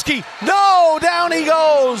Lievski? No, down he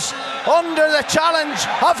goes under the challenge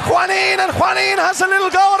of Juanin, and Juanin has a little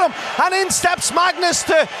go at him, and in steps Magnus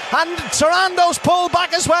and Sarando's pulled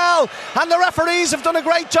back as well, and the referees have done a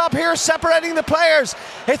great job here separating the players.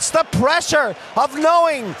 It's the pressure of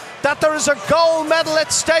knowing that there is a gold medal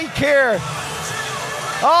at stake here.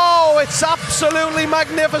 Oh, it's absolutely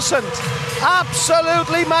magnificent.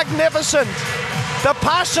 Absolutely magnificent. The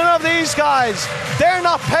passion of these guys. They're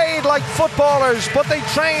not paid like footballers, but they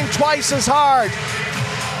train twice as hard.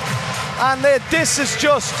 And this is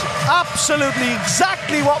just absolutely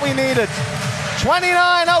exactly what we needed.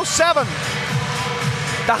 29:07.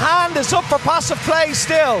 The hand is up for passive play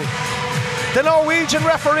still. The Norwegian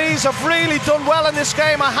referees have really done well in this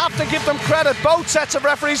game. I have to give them credit. Both sets of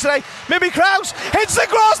referees today. Mimi Kraus hits the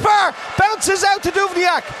crossbar, bounces out to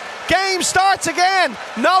Duvniak. Game starts again.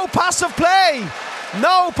 No passive play.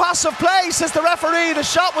 No passive play, says the referee. The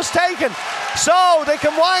shot was taken. So they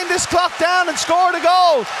can wind this clock down and score the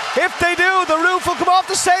goal. If they do, the roof will come off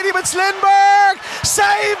the stadium. It's Lindberg.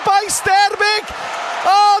 Saved by Sterbik.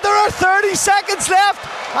 Oh, there are 30 seconds left.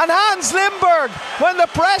 And Hans Lindberg, when the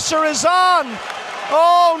pressure is on.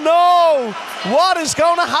 Oh no. What is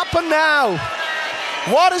going to happen now?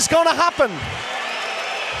 What is going to happen?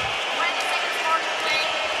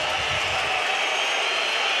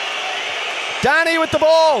 Danny with the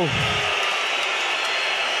ball.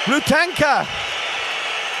 Rutenka.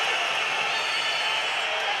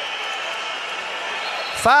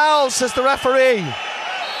 Foul, says the referee.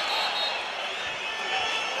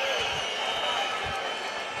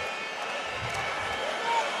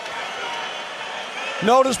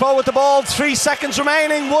 Noticeable with the ball, 3 seconds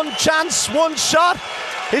remaining, one chance, one shot.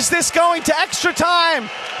 Is this going to extra time?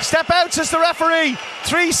 Step out, says the referee.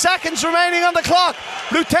 3 seconds remaining on the clock.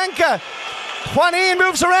 Rutenka. Juanin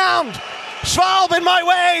moves around. Schwalb in my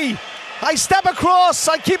way. I step across.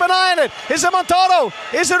 I keep an eye on it. Is it Montoro?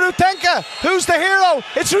 Is it Rutenka? Who's the hero?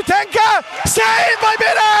 It's Rutenka. Saved by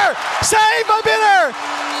Bitter. Saved by Bitter.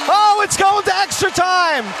 Oh, it's going to extra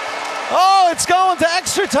time. Oh, it's going to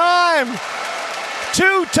extra time.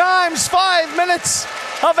 2 times 5 minutes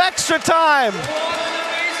of extra time.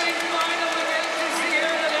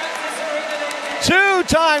 2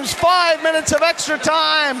 times 5 minutes of extra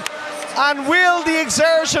time. And will the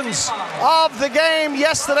exertions of the game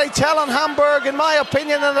yesterday tell on Hamburg? In my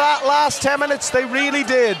opinion, in that last 10 minutes, they really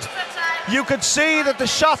did. You could see that the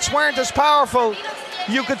shots weren't as powerful.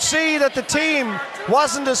 You could see that the team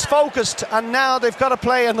wasn't as focused. And now they've got to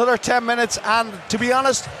play another 10 minutes. And to be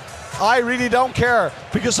honest, I really don't care,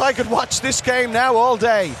 because I could watch this game now all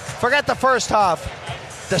day. Forget the first half.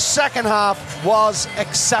 The second half was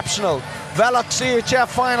exceptional. Velox EHF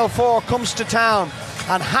Final Four comes to town.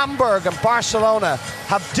 And Hamburg and Barcelona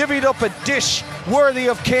have divvied up a dish worthy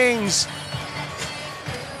of kings.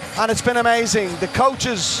 And it's been amazing. The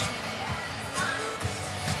coaches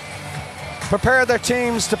prepare their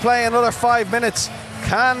teams to play another 5 minutes.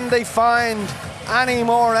 Can they find any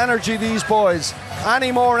more energy, these boys?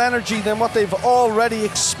 Any more energy than what they've already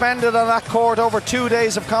expended on that court over 2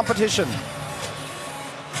 days of competition?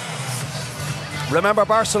 Remember,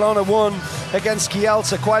 Barcelona won against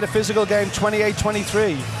Kielce, quite a physical game,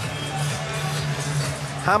 28-23.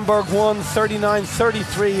 Hamburg won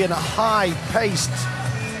 39-33 in a high-paced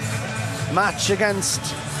match against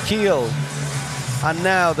Kiel. And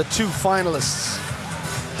now the two finalists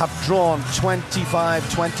have drawn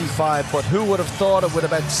 25-25, but who would have thought it with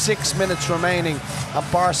about 6 minutes remaining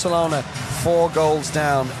and Barcelona 4 goals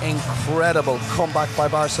down. Incredible comeback by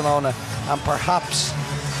Barcelona, and perhaps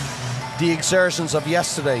the exertions of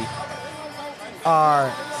yesterday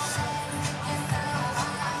are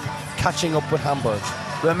catching up with Hamburg.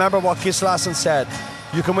 Remember what Gislason said: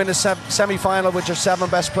 you can win a semi-final with your 7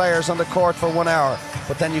 best players on the court for 1 hour,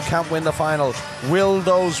 but then you can't win the final. Will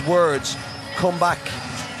those words come back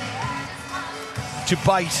to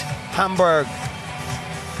bite Hamburg?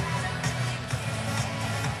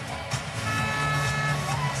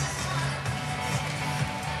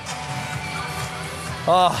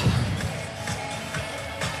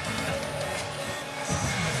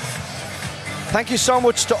 Thank you so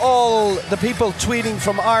much to all the people tweeting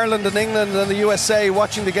from Ireland and England and the USA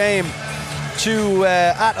watching the game, to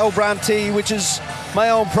at @OBranT, which is my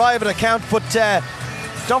own private account, but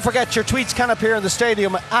don't forget, your tweets can appear in the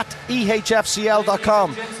stadium at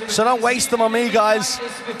ehfcl.com, so don't waste them on me, guys.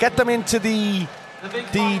 Get them into the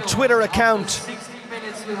Twitter account.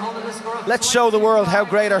 Let's show the world how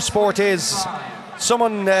great our sport is.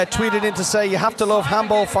 Someone tweeted in to say, you have to love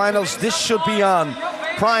handball finals. This should be on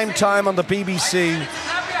prime time on the BBC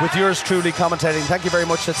with yours truly commentating. Thank you very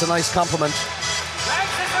much. That's a nice compliment.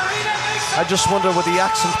 I just wonder, would the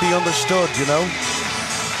accent be understood, you know?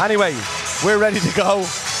 Anyway, we're ready to go.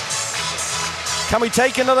 Can we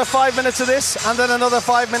take another 5 minutes of this and then another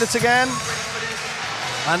 5 minutes again?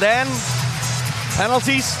 And then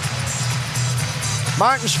penalties.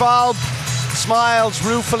 Martin Schwalb smiles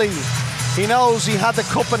ruefully. He knows he had the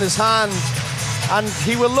cup in his hand, and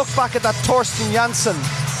he will look back at that Torsten Janssen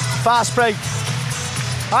fast break.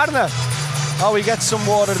 Arne, Oh, he gets some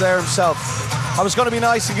water there himself. I was going to be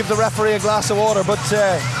nice and give the referee a glass of water, but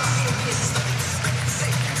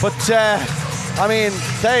I mean,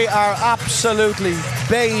 they are absolutely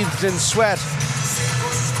bathed in sweat.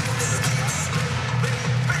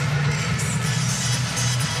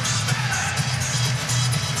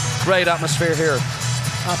 Great atmosphere here.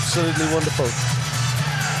 Absolutely wonderful.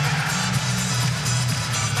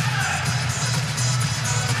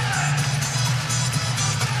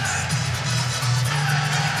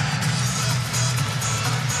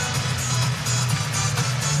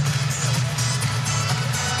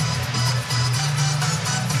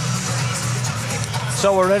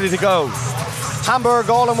 So we're ready to go. Hamburg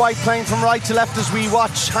all in white, playing from right to left as we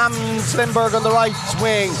watch Hans Lindberg on the right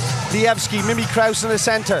wing, Lievski, Mimi Kraus in the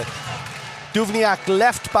centre, Duvniak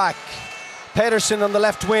left back, Pedersen on the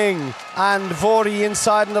left wing, and Vori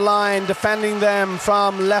inside in the line. Defending them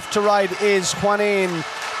from left to right is Juanin,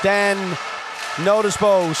 then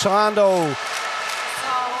Nordesbo, Sarando,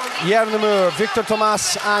 Jernemur, Victor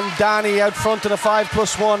Tomas and Danny out front in a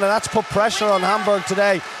 5+1, and that's put pressure on Hamburg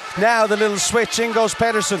today. Now the little switch, in goes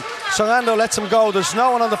Pedersen. Sarando lets him go. There's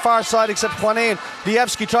no one on the far side except Juanin.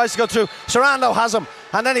 Lievski tries to go through. Sarando has him,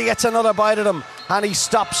 and then he gets another bite at him, and he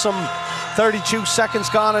stops him. 32 seconds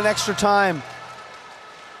gone in extra time.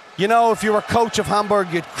 You know, if you were coach of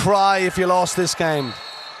Hamburg, you'd cry if you lost this game.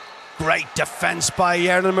 Great defence by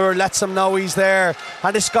Jernemur, lets him know he's there.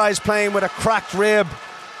 And this guy's playing with a cracked rib.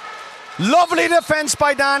 Lovely defence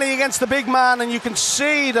by Danny against the big man, and you can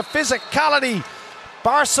see the physicality.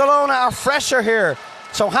 Barcelona are fresher here.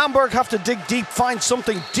 So Hamburg have to dig deep, find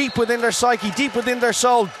something deep within their psyche, deep within their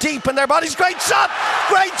soul, deep in their bodies. Great shot!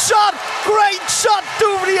 Great shot! Great shot!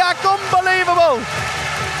 Duvniak, unbelievable!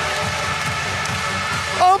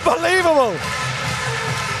 Unbelievable!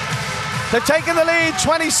 They're taking the lead,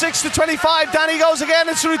 26-25. Danny goes again,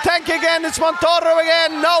 it's Rutenka again, it's Montoro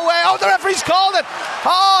again, no way. Oh, the referee's called it!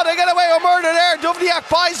 Oh, they get away with murder there. Duvniak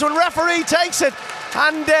buys when referee takes it.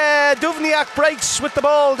 And Duvniak breaks with the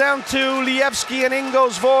ball down to Lievski and in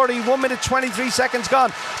goes Vori. 1 minute 23 seconds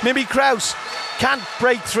gone. Mimi Kraus can't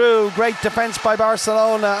break through. Great defence by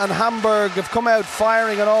Barcelona, and Hamburg have come out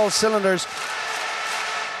firing on all cylinders.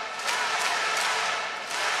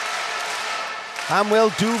 And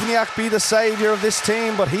will Duvniak be the saviour of this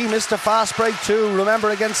team? But he missed a fast break too.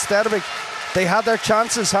 Remember, against Stedevik, they had their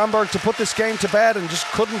chances, Hamburg, to put this game to bed and just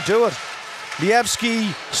couldn't do it.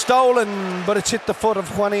 Lievski stolen, but it's hit the foot of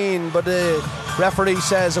Juanin, but the referee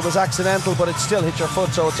says it was accidental, but it still hit your foot,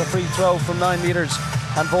 so it's a free throw from 9 metres,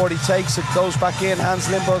 and Vordy takes it, goes back in. Hans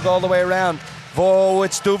Lindberg all the way around. Oh,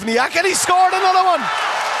 it's Duvniak, and he scored another one.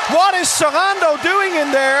 What is Sarando doing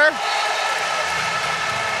in there?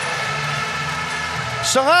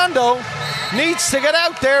 Sarando needs to get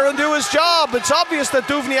out there and do his job. It's obvious that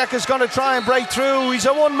Duvniak is going to try and break through. He's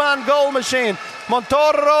a one-man goal machine.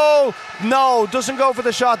 Montoro, no, doesn't go for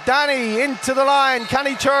the shot. Danny into the line, can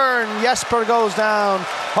he turn? Jesper goes down,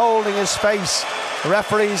 holding his face. The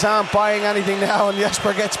referees aren't buying anything now, and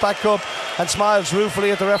Jesper gets back up and smiles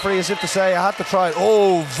ruefully at the referee as if to say, I had to try.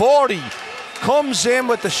 Oh, Vordy comes in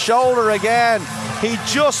with the shoulder again. He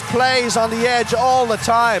just plays on the edge all the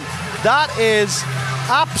time. That is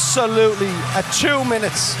absolutely a 2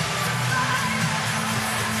 minutes.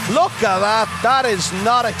 Look at that, that is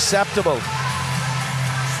not acceptable.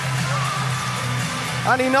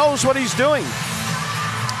 And he knows what he's doing.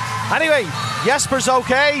 Anyway, Jesper's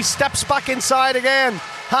okay, steps back inside again.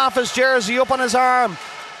 Half his jersey up on his arm.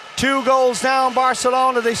 2 goals down,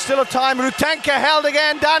 Barcelona, they still have time. Rutenka held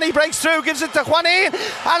again, Danny breaks through, gives it to Juanin,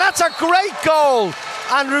 and that's a great goal.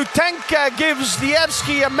 And Rutenka gives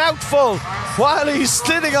Lievski a mouthful while he's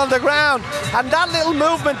sitting on the ground. And that little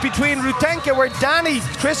movement between Rutenka, where Danny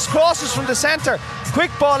crosses from the centre,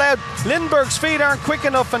 quick ball out, Lindberg's feet aren't quick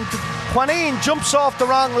enough, and Juanin jumps off the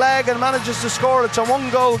wrong leg and manages to score. It's a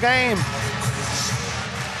 1-goal game.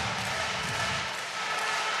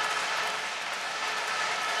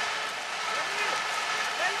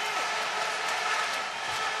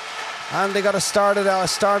 And they got to start it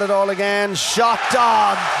all again. Shot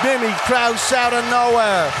dog, Mimi Kraus out of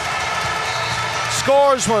nowhere.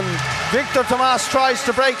 Scores one. Victor Tomas tries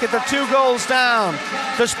to break it. They're 2 goals down.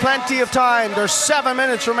 There's plenty of time. There's 7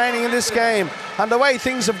 minutes remaining in this game. And the way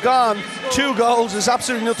things have gone, 2 goals is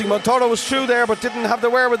absolutely nothing. Montoro was through there but didn't have the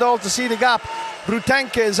wherewithal to see the gap.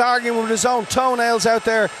 Rutenka is arguing with his own toenails out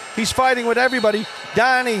there. He's fighting with everybody.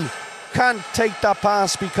 Danny can't take that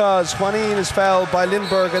pass because Juanin is fouled by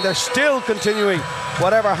Lindberg, and they're still continuing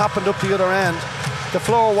whatever happened up the other end. The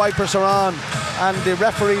floor wipers are on and the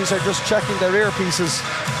referees are just checking their earpieces.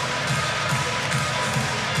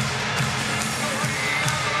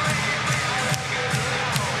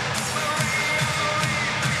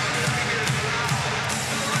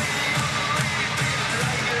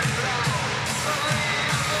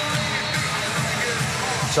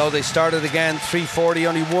 So they started again, 3:40,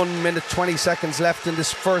 only 1 minute 20 seconds left in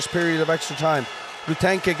this first period of extra time.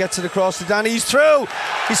 Rutenka gets it across to Danny. He's through.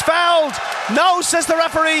 He's fouled. No, says the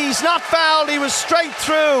referee. He's not fouled. He was straight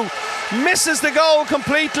through. Misses the goal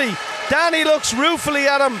completely. Danny looks ruefully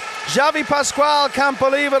at him. Xavi Pascual can't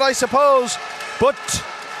believe it, I suppose. But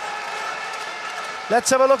let's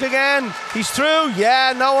have a look again. He's through.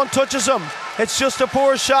 Yeah, no one touches him. It's just a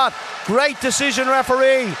poor shot. Great decision,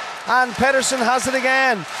 referee. And Pedersen has it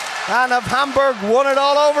again. And have Hamburg won it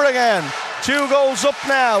all over again. 2 goals up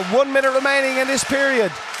now. 1 minute remaining in this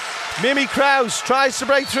period. Mimi Kraus tries to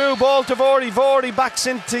break through. Ball to Vorty. Vorty backs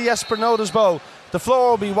into Jesper Nodesbo. The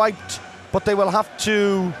floor will be wiped, but they will have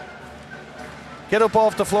to get up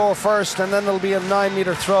off the floor first, and then there'll be a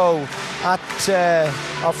 9-meter throw at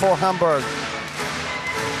for Hamburg.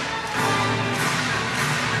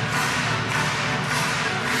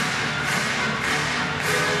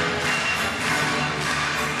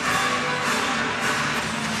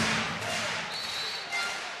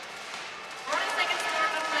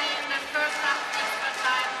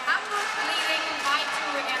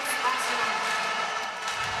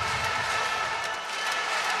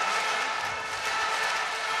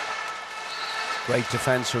 Great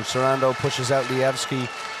defence from Sarando, pushes out Lievski.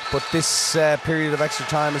 But this period of extra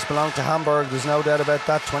time has belonged to Hamburg, there's no doubt about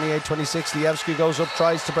that. 28-26, Lievski goes up,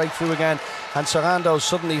 tries to break through again. And Sarando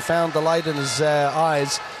suddenly found the light in his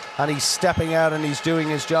eyes. And he's stepping out and he's doing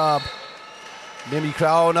his job.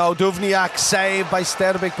 Oh no, Duvniak saved by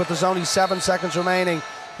Sterbic, but there's only 7 seconds remaining.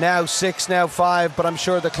 Now 6, now 5, but I'm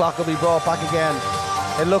sure the clock will be brought back again.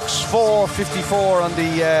 It looks 4:54 on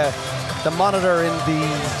the monitor in the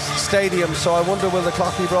stadium, so I wonder will the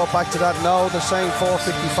clock be brought back to that? No, they're saying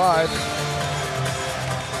 4:55.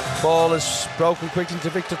 Ball is broken quickly to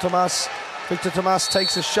Victor Tomas. Victor Tomas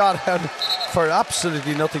takes a shot out for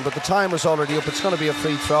absolutely nothing, but the time was already up. It's going to be a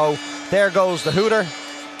free throw. There goes the hooter,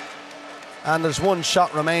 and there's 1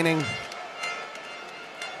 shot remaining,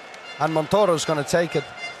 and Montoro's going to take it.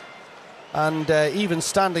 And even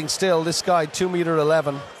standing still, this guy,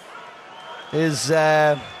 2'11", is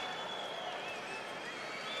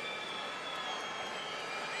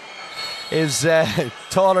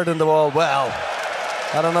taller than the wall. Well,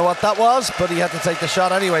 I don't know what that was, but he had to take the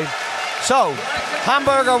shot anyway. So,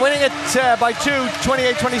 Hamburg are winning it by 2,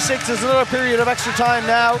 28-26. There's another period of extra time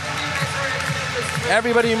now.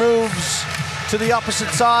 Everybody moves to the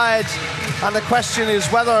opposite side, and the question is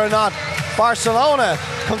whether or not Barcelona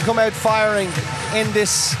can come out firing in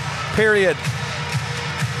this period.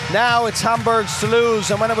 Now it's Hamburg's to lose,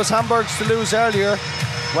 and when it was Hamburg's to lose earlier,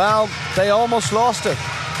 well, they almost lost it.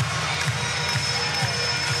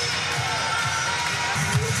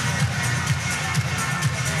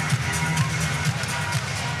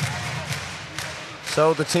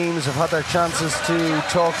 So the teams have had their chances to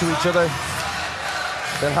talk to each other.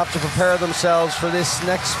 They'll have to prepare themselves for this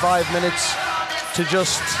next 5 minutes to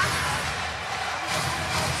just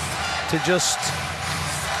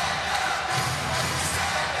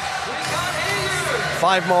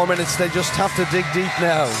 5 more minutes. They just have to dig deep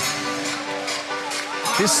now.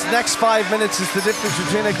 This next 5 minutes is the difference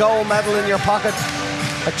between a gold medal in your pocket,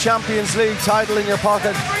 a Champions League title in your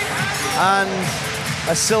pocket, and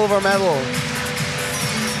a silver medal.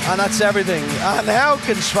 And that's everything. And how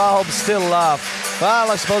can Schwab still laugh? Well,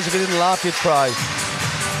 I suppose if he didn't laugh, you'd cry.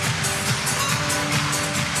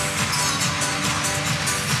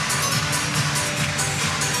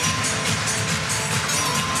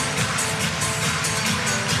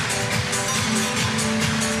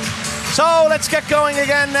 So let's get going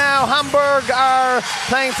again now. Hamburg are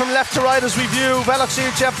playing from left to right as we view Velux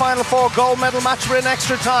EHF Final 4 gold medal match for an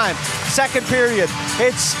extra time. Second period.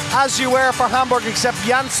 It's as you were for Hamburg, except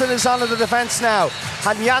Janssen is on the defence now.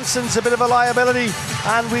 And Janssen's a bit of a liability.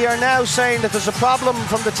 And we are now saying that there's a problem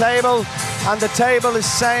from the table. And the table is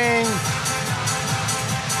saying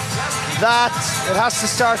that it has to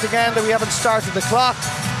start again, that we haven't started the clock.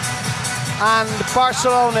 And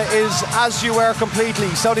Barcelona is as you were completely.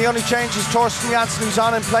 So the only change is Torsten Janssen, who's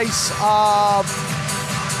on in place of,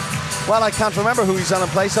 well, I can't remember who he's on in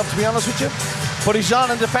place of, to be honest with you. But he's on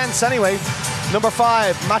in defence anyway. Number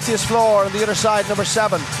 5, Matthias Flor on the other side, number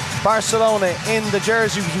 7. Barcelona in the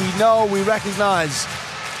jersey we know, we recognise.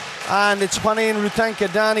 And it's Juanin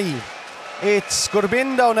Rutenka, Danny. It's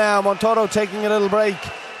Gurbindo now, Montoro taking a little break.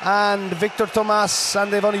 And Victor Tomas,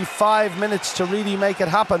 and they've only 5 minutes to really make it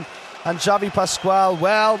happen. And Xavi Pascual,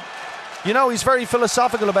 well, you know, he's very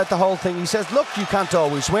philosophical about the whole thing. He says, look, you can't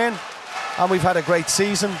always win. And we've had a great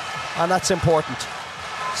season, and that's important.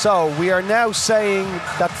 So we are now saying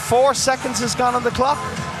that 4 seconds has gone on the clock.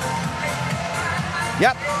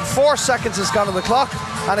 Yep, 4 seconds has gone on the clock.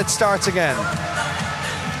 And it starts again.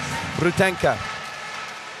 Rutenka.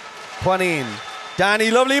 Juanin.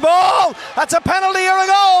 Danny, lovely ball. That's a penalty or a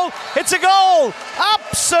goal. It's a goal.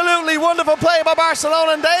 Absolutely wonderful play by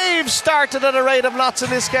Barcelona. And they've started at a rate of knots in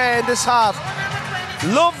this game, this half.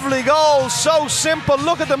 Lovely goal, so simple.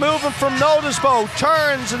 Look at the movement from Notisbo.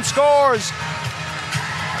 Turns and scores.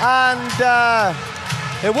 And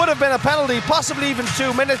it would have been a penalty, possibly even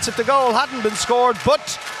 2 minutes if the goal hadn't been scored,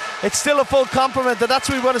 but it's still a full complement, and that's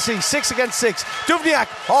what we want to see. 6 against 6. Duvniak.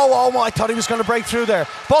 Oh, I thought he was going to break through there.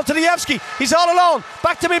 Ball to Lievski. He's all alone.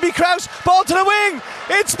 Back to Mimmy Kraus. Ball to the wing.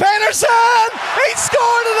 It's Pedersen. He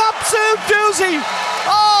scored an absolute doozy.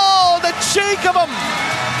 Oh, the cheek of him.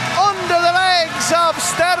 Under the legs of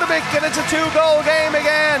Sterbik, and it's a 2-goal game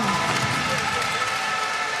again.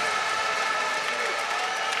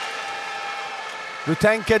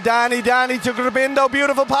 Rutenka, Danny to Grbindo,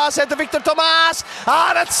 beautiful pass out to Victor Tomas.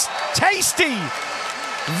 That's tasty.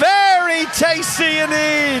 Very tasty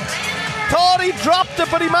indeed. Thought he dropped it,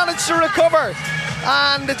 but he managed to recover.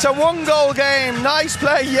 And it's a 1-goal game. Nice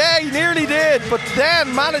play. Yeah, he nearly did, but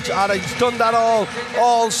then managed. He's done that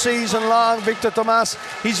all season long. Victor Tomas,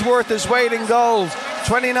 he's worth his weight in gold.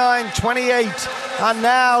 29-28. And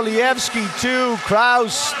now Lievski to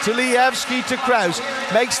Kraus, to Kraus.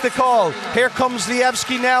 Makes the call. Here comes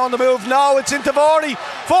Lievski now on the move. No, it's into Vorty.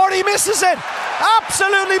 Vorty misses it.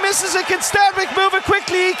 Absolutely misses it. Can Sterbik move it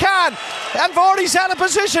quickly? He can. And Vorty's out of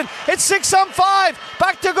position. It's 6-on-5.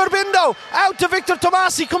 Back to Grbindo. Out to Victor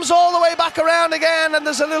Tomas. He comes all the way back around again. And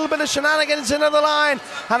there's a little bit of shenanigans into the line.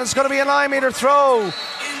 And it's going to be a 9-metre throw.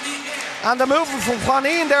 And the movement from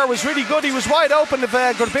Juanin there was really good. He was wide open. If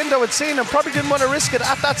Grbindo had seen him, probably didn't want to risk it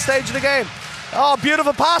at that stage of the game. Oh,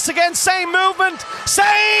 beautiful pass again. Same movement,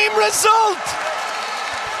 same result.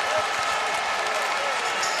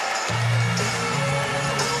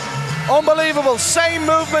 Unbelievable. Same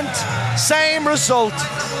movement, same result.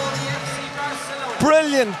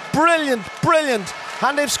 Brilliant, brilliant, brilliant.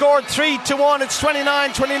 And they've scored 3-1. It's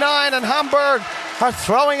 29-29, and Hamburg are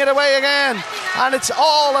throwing it away again. And it's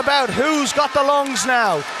all about who's got the lungs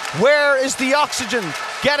now. Where is the oxygen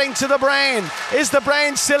getting to the brain? Is the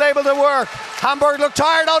brain still able to work? Hamburg look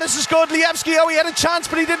tired. Oh, this is good. Lievski, he had a chance,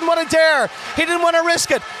 but he didn't want to dare. He didn't want to risk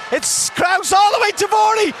it. It's Kraus all the way to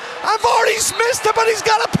Vorty. And Vorty's missed it, but he's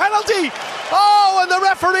got a penalty. Oh, and the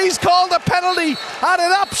referee's called a penalty at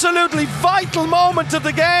an absolutely vital moment of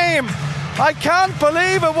the game. I can't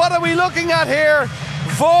believe it. What are we looking at here?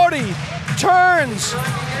 Vorty turns.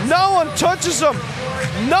 No one touches him.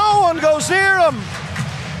 No one goes near him.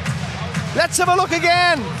 Let's have a look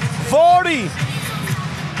again. Vorty.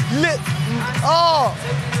 Oh,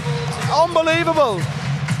 unbelievable.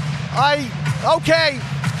 Okay,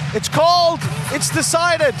 it's called, it's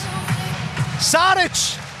decided.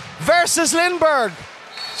 Saric versus Lindberg.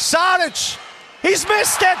 Saric, he's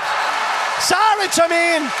missed it. Saric,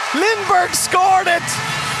 Lindberg scored it.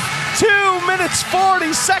 2 minutes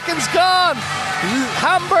 40 seconds gone.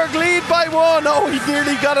 Hamburg lead by 1. Oh, he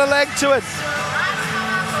nearly got a leg to it.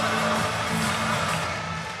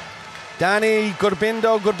 Danny,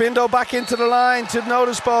 Grbindo back into the line to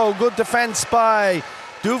Notisbo. Good defence by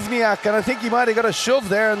Duvniak, and I think he might have got a shove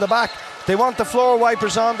there in the back. They want the floor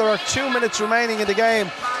wipers on. There are 2 minutes remaining in the game,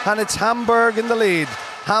 and it's Hamburg in the lead.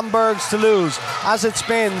 Hamburg's to lose, as it's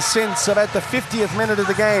been since about the 50th minute of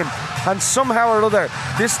the game. And somehow or other,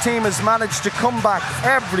 this team has managed to come back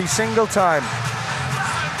every single time.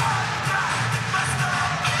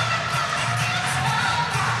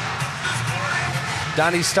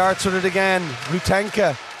 Danny starts with it again.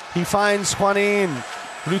 Rutenka, he finds Juanin.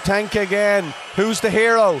 Rutenka again. Who's the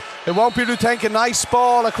hero? It won't be Rutenka. Nice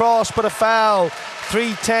ball across, but a foul.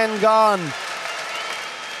 3:10 gone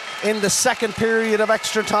in the second period of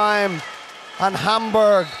extra time, and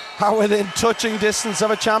Hamburg are within touching distance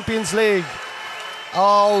of a Champions League.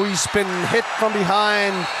 Oh, he's been hit from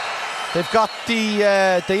behind. They've got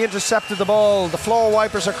they intercepted the ball. The floor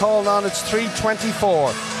wipers are called on. It's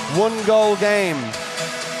 3:24. 1-goal game.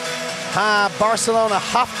 Barcelona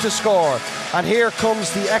have to score, and here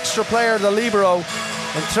comes the extra player, the libero,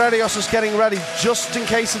 and Trerios is getting ready just in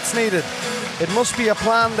case it's needed. It must be a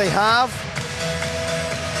plan they have,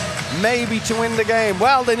 maybe to win the game.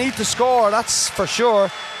 Well, they need to score, that's for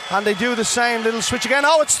sure, and they do the same little switch again.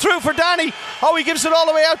 Oh, it's through for Danny. Oh, he gives it all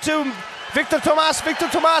the way out to Victor Tomas. Victor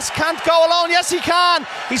Tomas can't go alone. Yes, he can.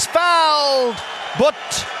 He's fouled, but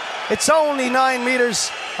it's only 9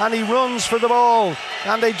 metres, and he runs for the ball,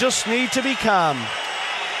 and they just need to be calm.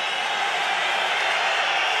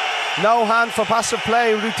 No hand for passive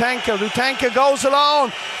play. Rutenka goes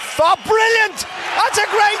alone. Oh, brilliant! That's a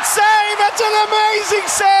great save. That's an amazing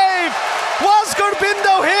save. Was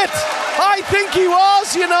Gurbindo hit? I think he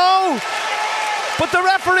was, you know. But the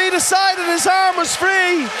referee decided his arm was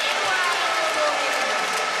free.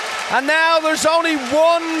 And now there's only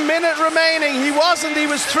 1 minute remaining. He wasn't, he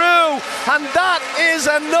was through. And that is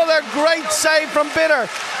another great save from Bitter,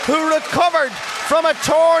 who recovered from a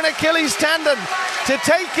torn Achilles tendon to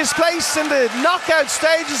take his place in the knockout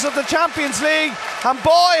stages of the Champions League. And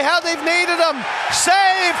boy, how they've needed him.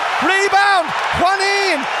 Save, rebound,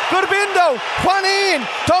 Juanin, Gurbindo, Juanin,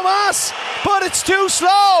 Tomas, but it's too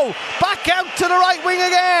slow. Back out to the right wing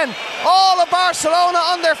again. All of Barcelona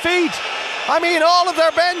on their feet. I mean, all of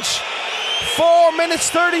their bench. 4 minutes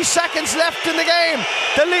 30 seconds left in the game.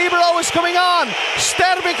 The libero is coming on.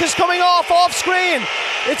 Sterbik is coming off screen.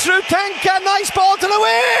 It's Rutenka, nice ball to the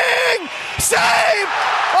wing. Save!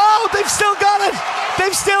 Oh, they've still got it.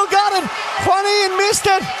 They've still got it. Juanin missed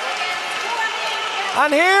it.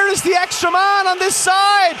 And here is the extra man on this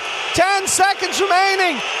side. 10 seconds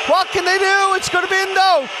remaining. What can they do? It's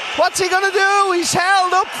Gurbindo. What's he going to do? He's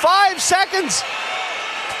held up 5 seconds.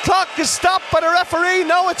 Clock is stopped by the referee.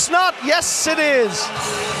 No, it's not. Yes, it is.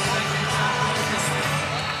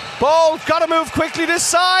 Ball got to move quickly this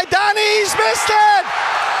side. Danny's missed it.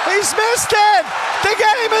 He's missed it. The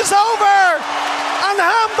game is over. And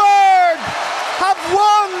Hamburg have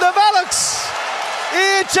won the Velux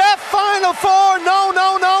EHF Final Four. No,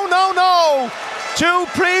 no, no, no, no. Two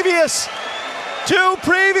previous.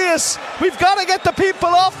 We've got to get the people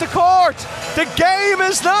off the court. The game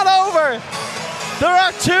is not over. There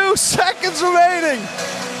are 2 seconds remaining.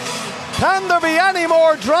 Can there be any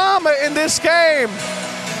more drama in this game?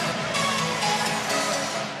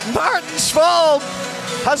 Martin Schwalb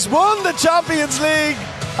has won the Champions League,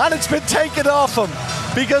 and it's been taken off him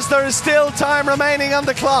because there is still time remaining on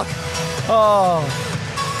the clock. Oh.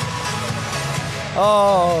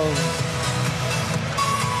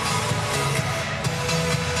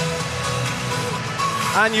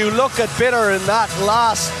 And you look at Bitter in that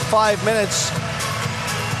last 5 minutes.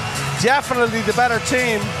 Definitely the better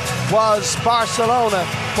team was Barcelona,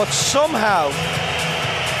 but somehow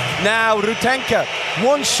now Rutenka,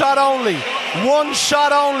 one shot only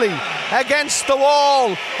against the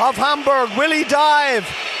wall of Hamburg. Will he dive?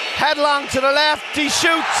 Headlong to the left, he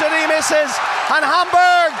shoots and he misses, and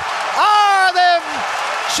Hamburg are the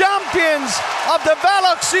champions of the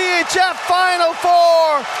Velux EHF Final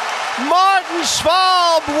Four. Martin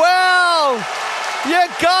Schwalb, well, you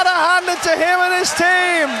gotta hand it to him and his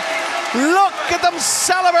team. Look at them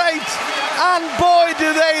celebrate, and boy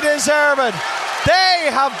do they deserve it.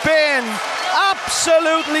 They have been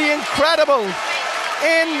absolutely incredible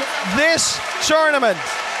in this tournament.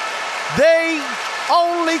 They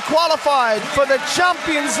only qualified for the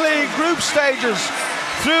Champions League group stages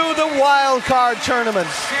through the wildcard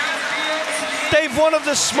tournament. They've one of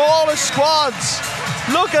the smallest squads.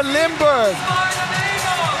 Look at Limburg.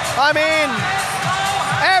 I mean,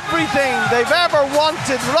 everything they've ever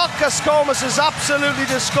wanted. Rokas Comas is absolutely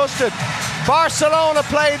disgusted. Barcelona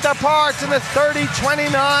played their part in a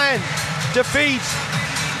 30-29 defeat.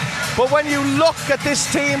 But when you look at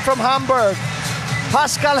this team from Hamburg,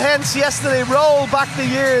 Pascal Hens yesterday rolled back the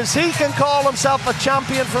years. He can call himself a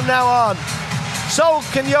champion from now on. So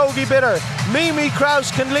can Yogi Bitter. Mimi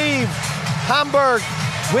Kraus can leave Hamburg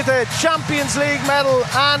with a Champions League medal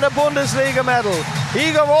and a Bundesliga medal.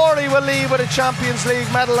 Igor Ori will leave with a Champions League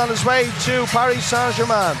medal on his way to Paris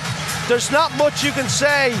Saint-Germain. There's not much you can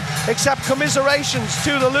say except commiserations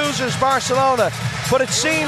to the losers, Barcelona, but it seems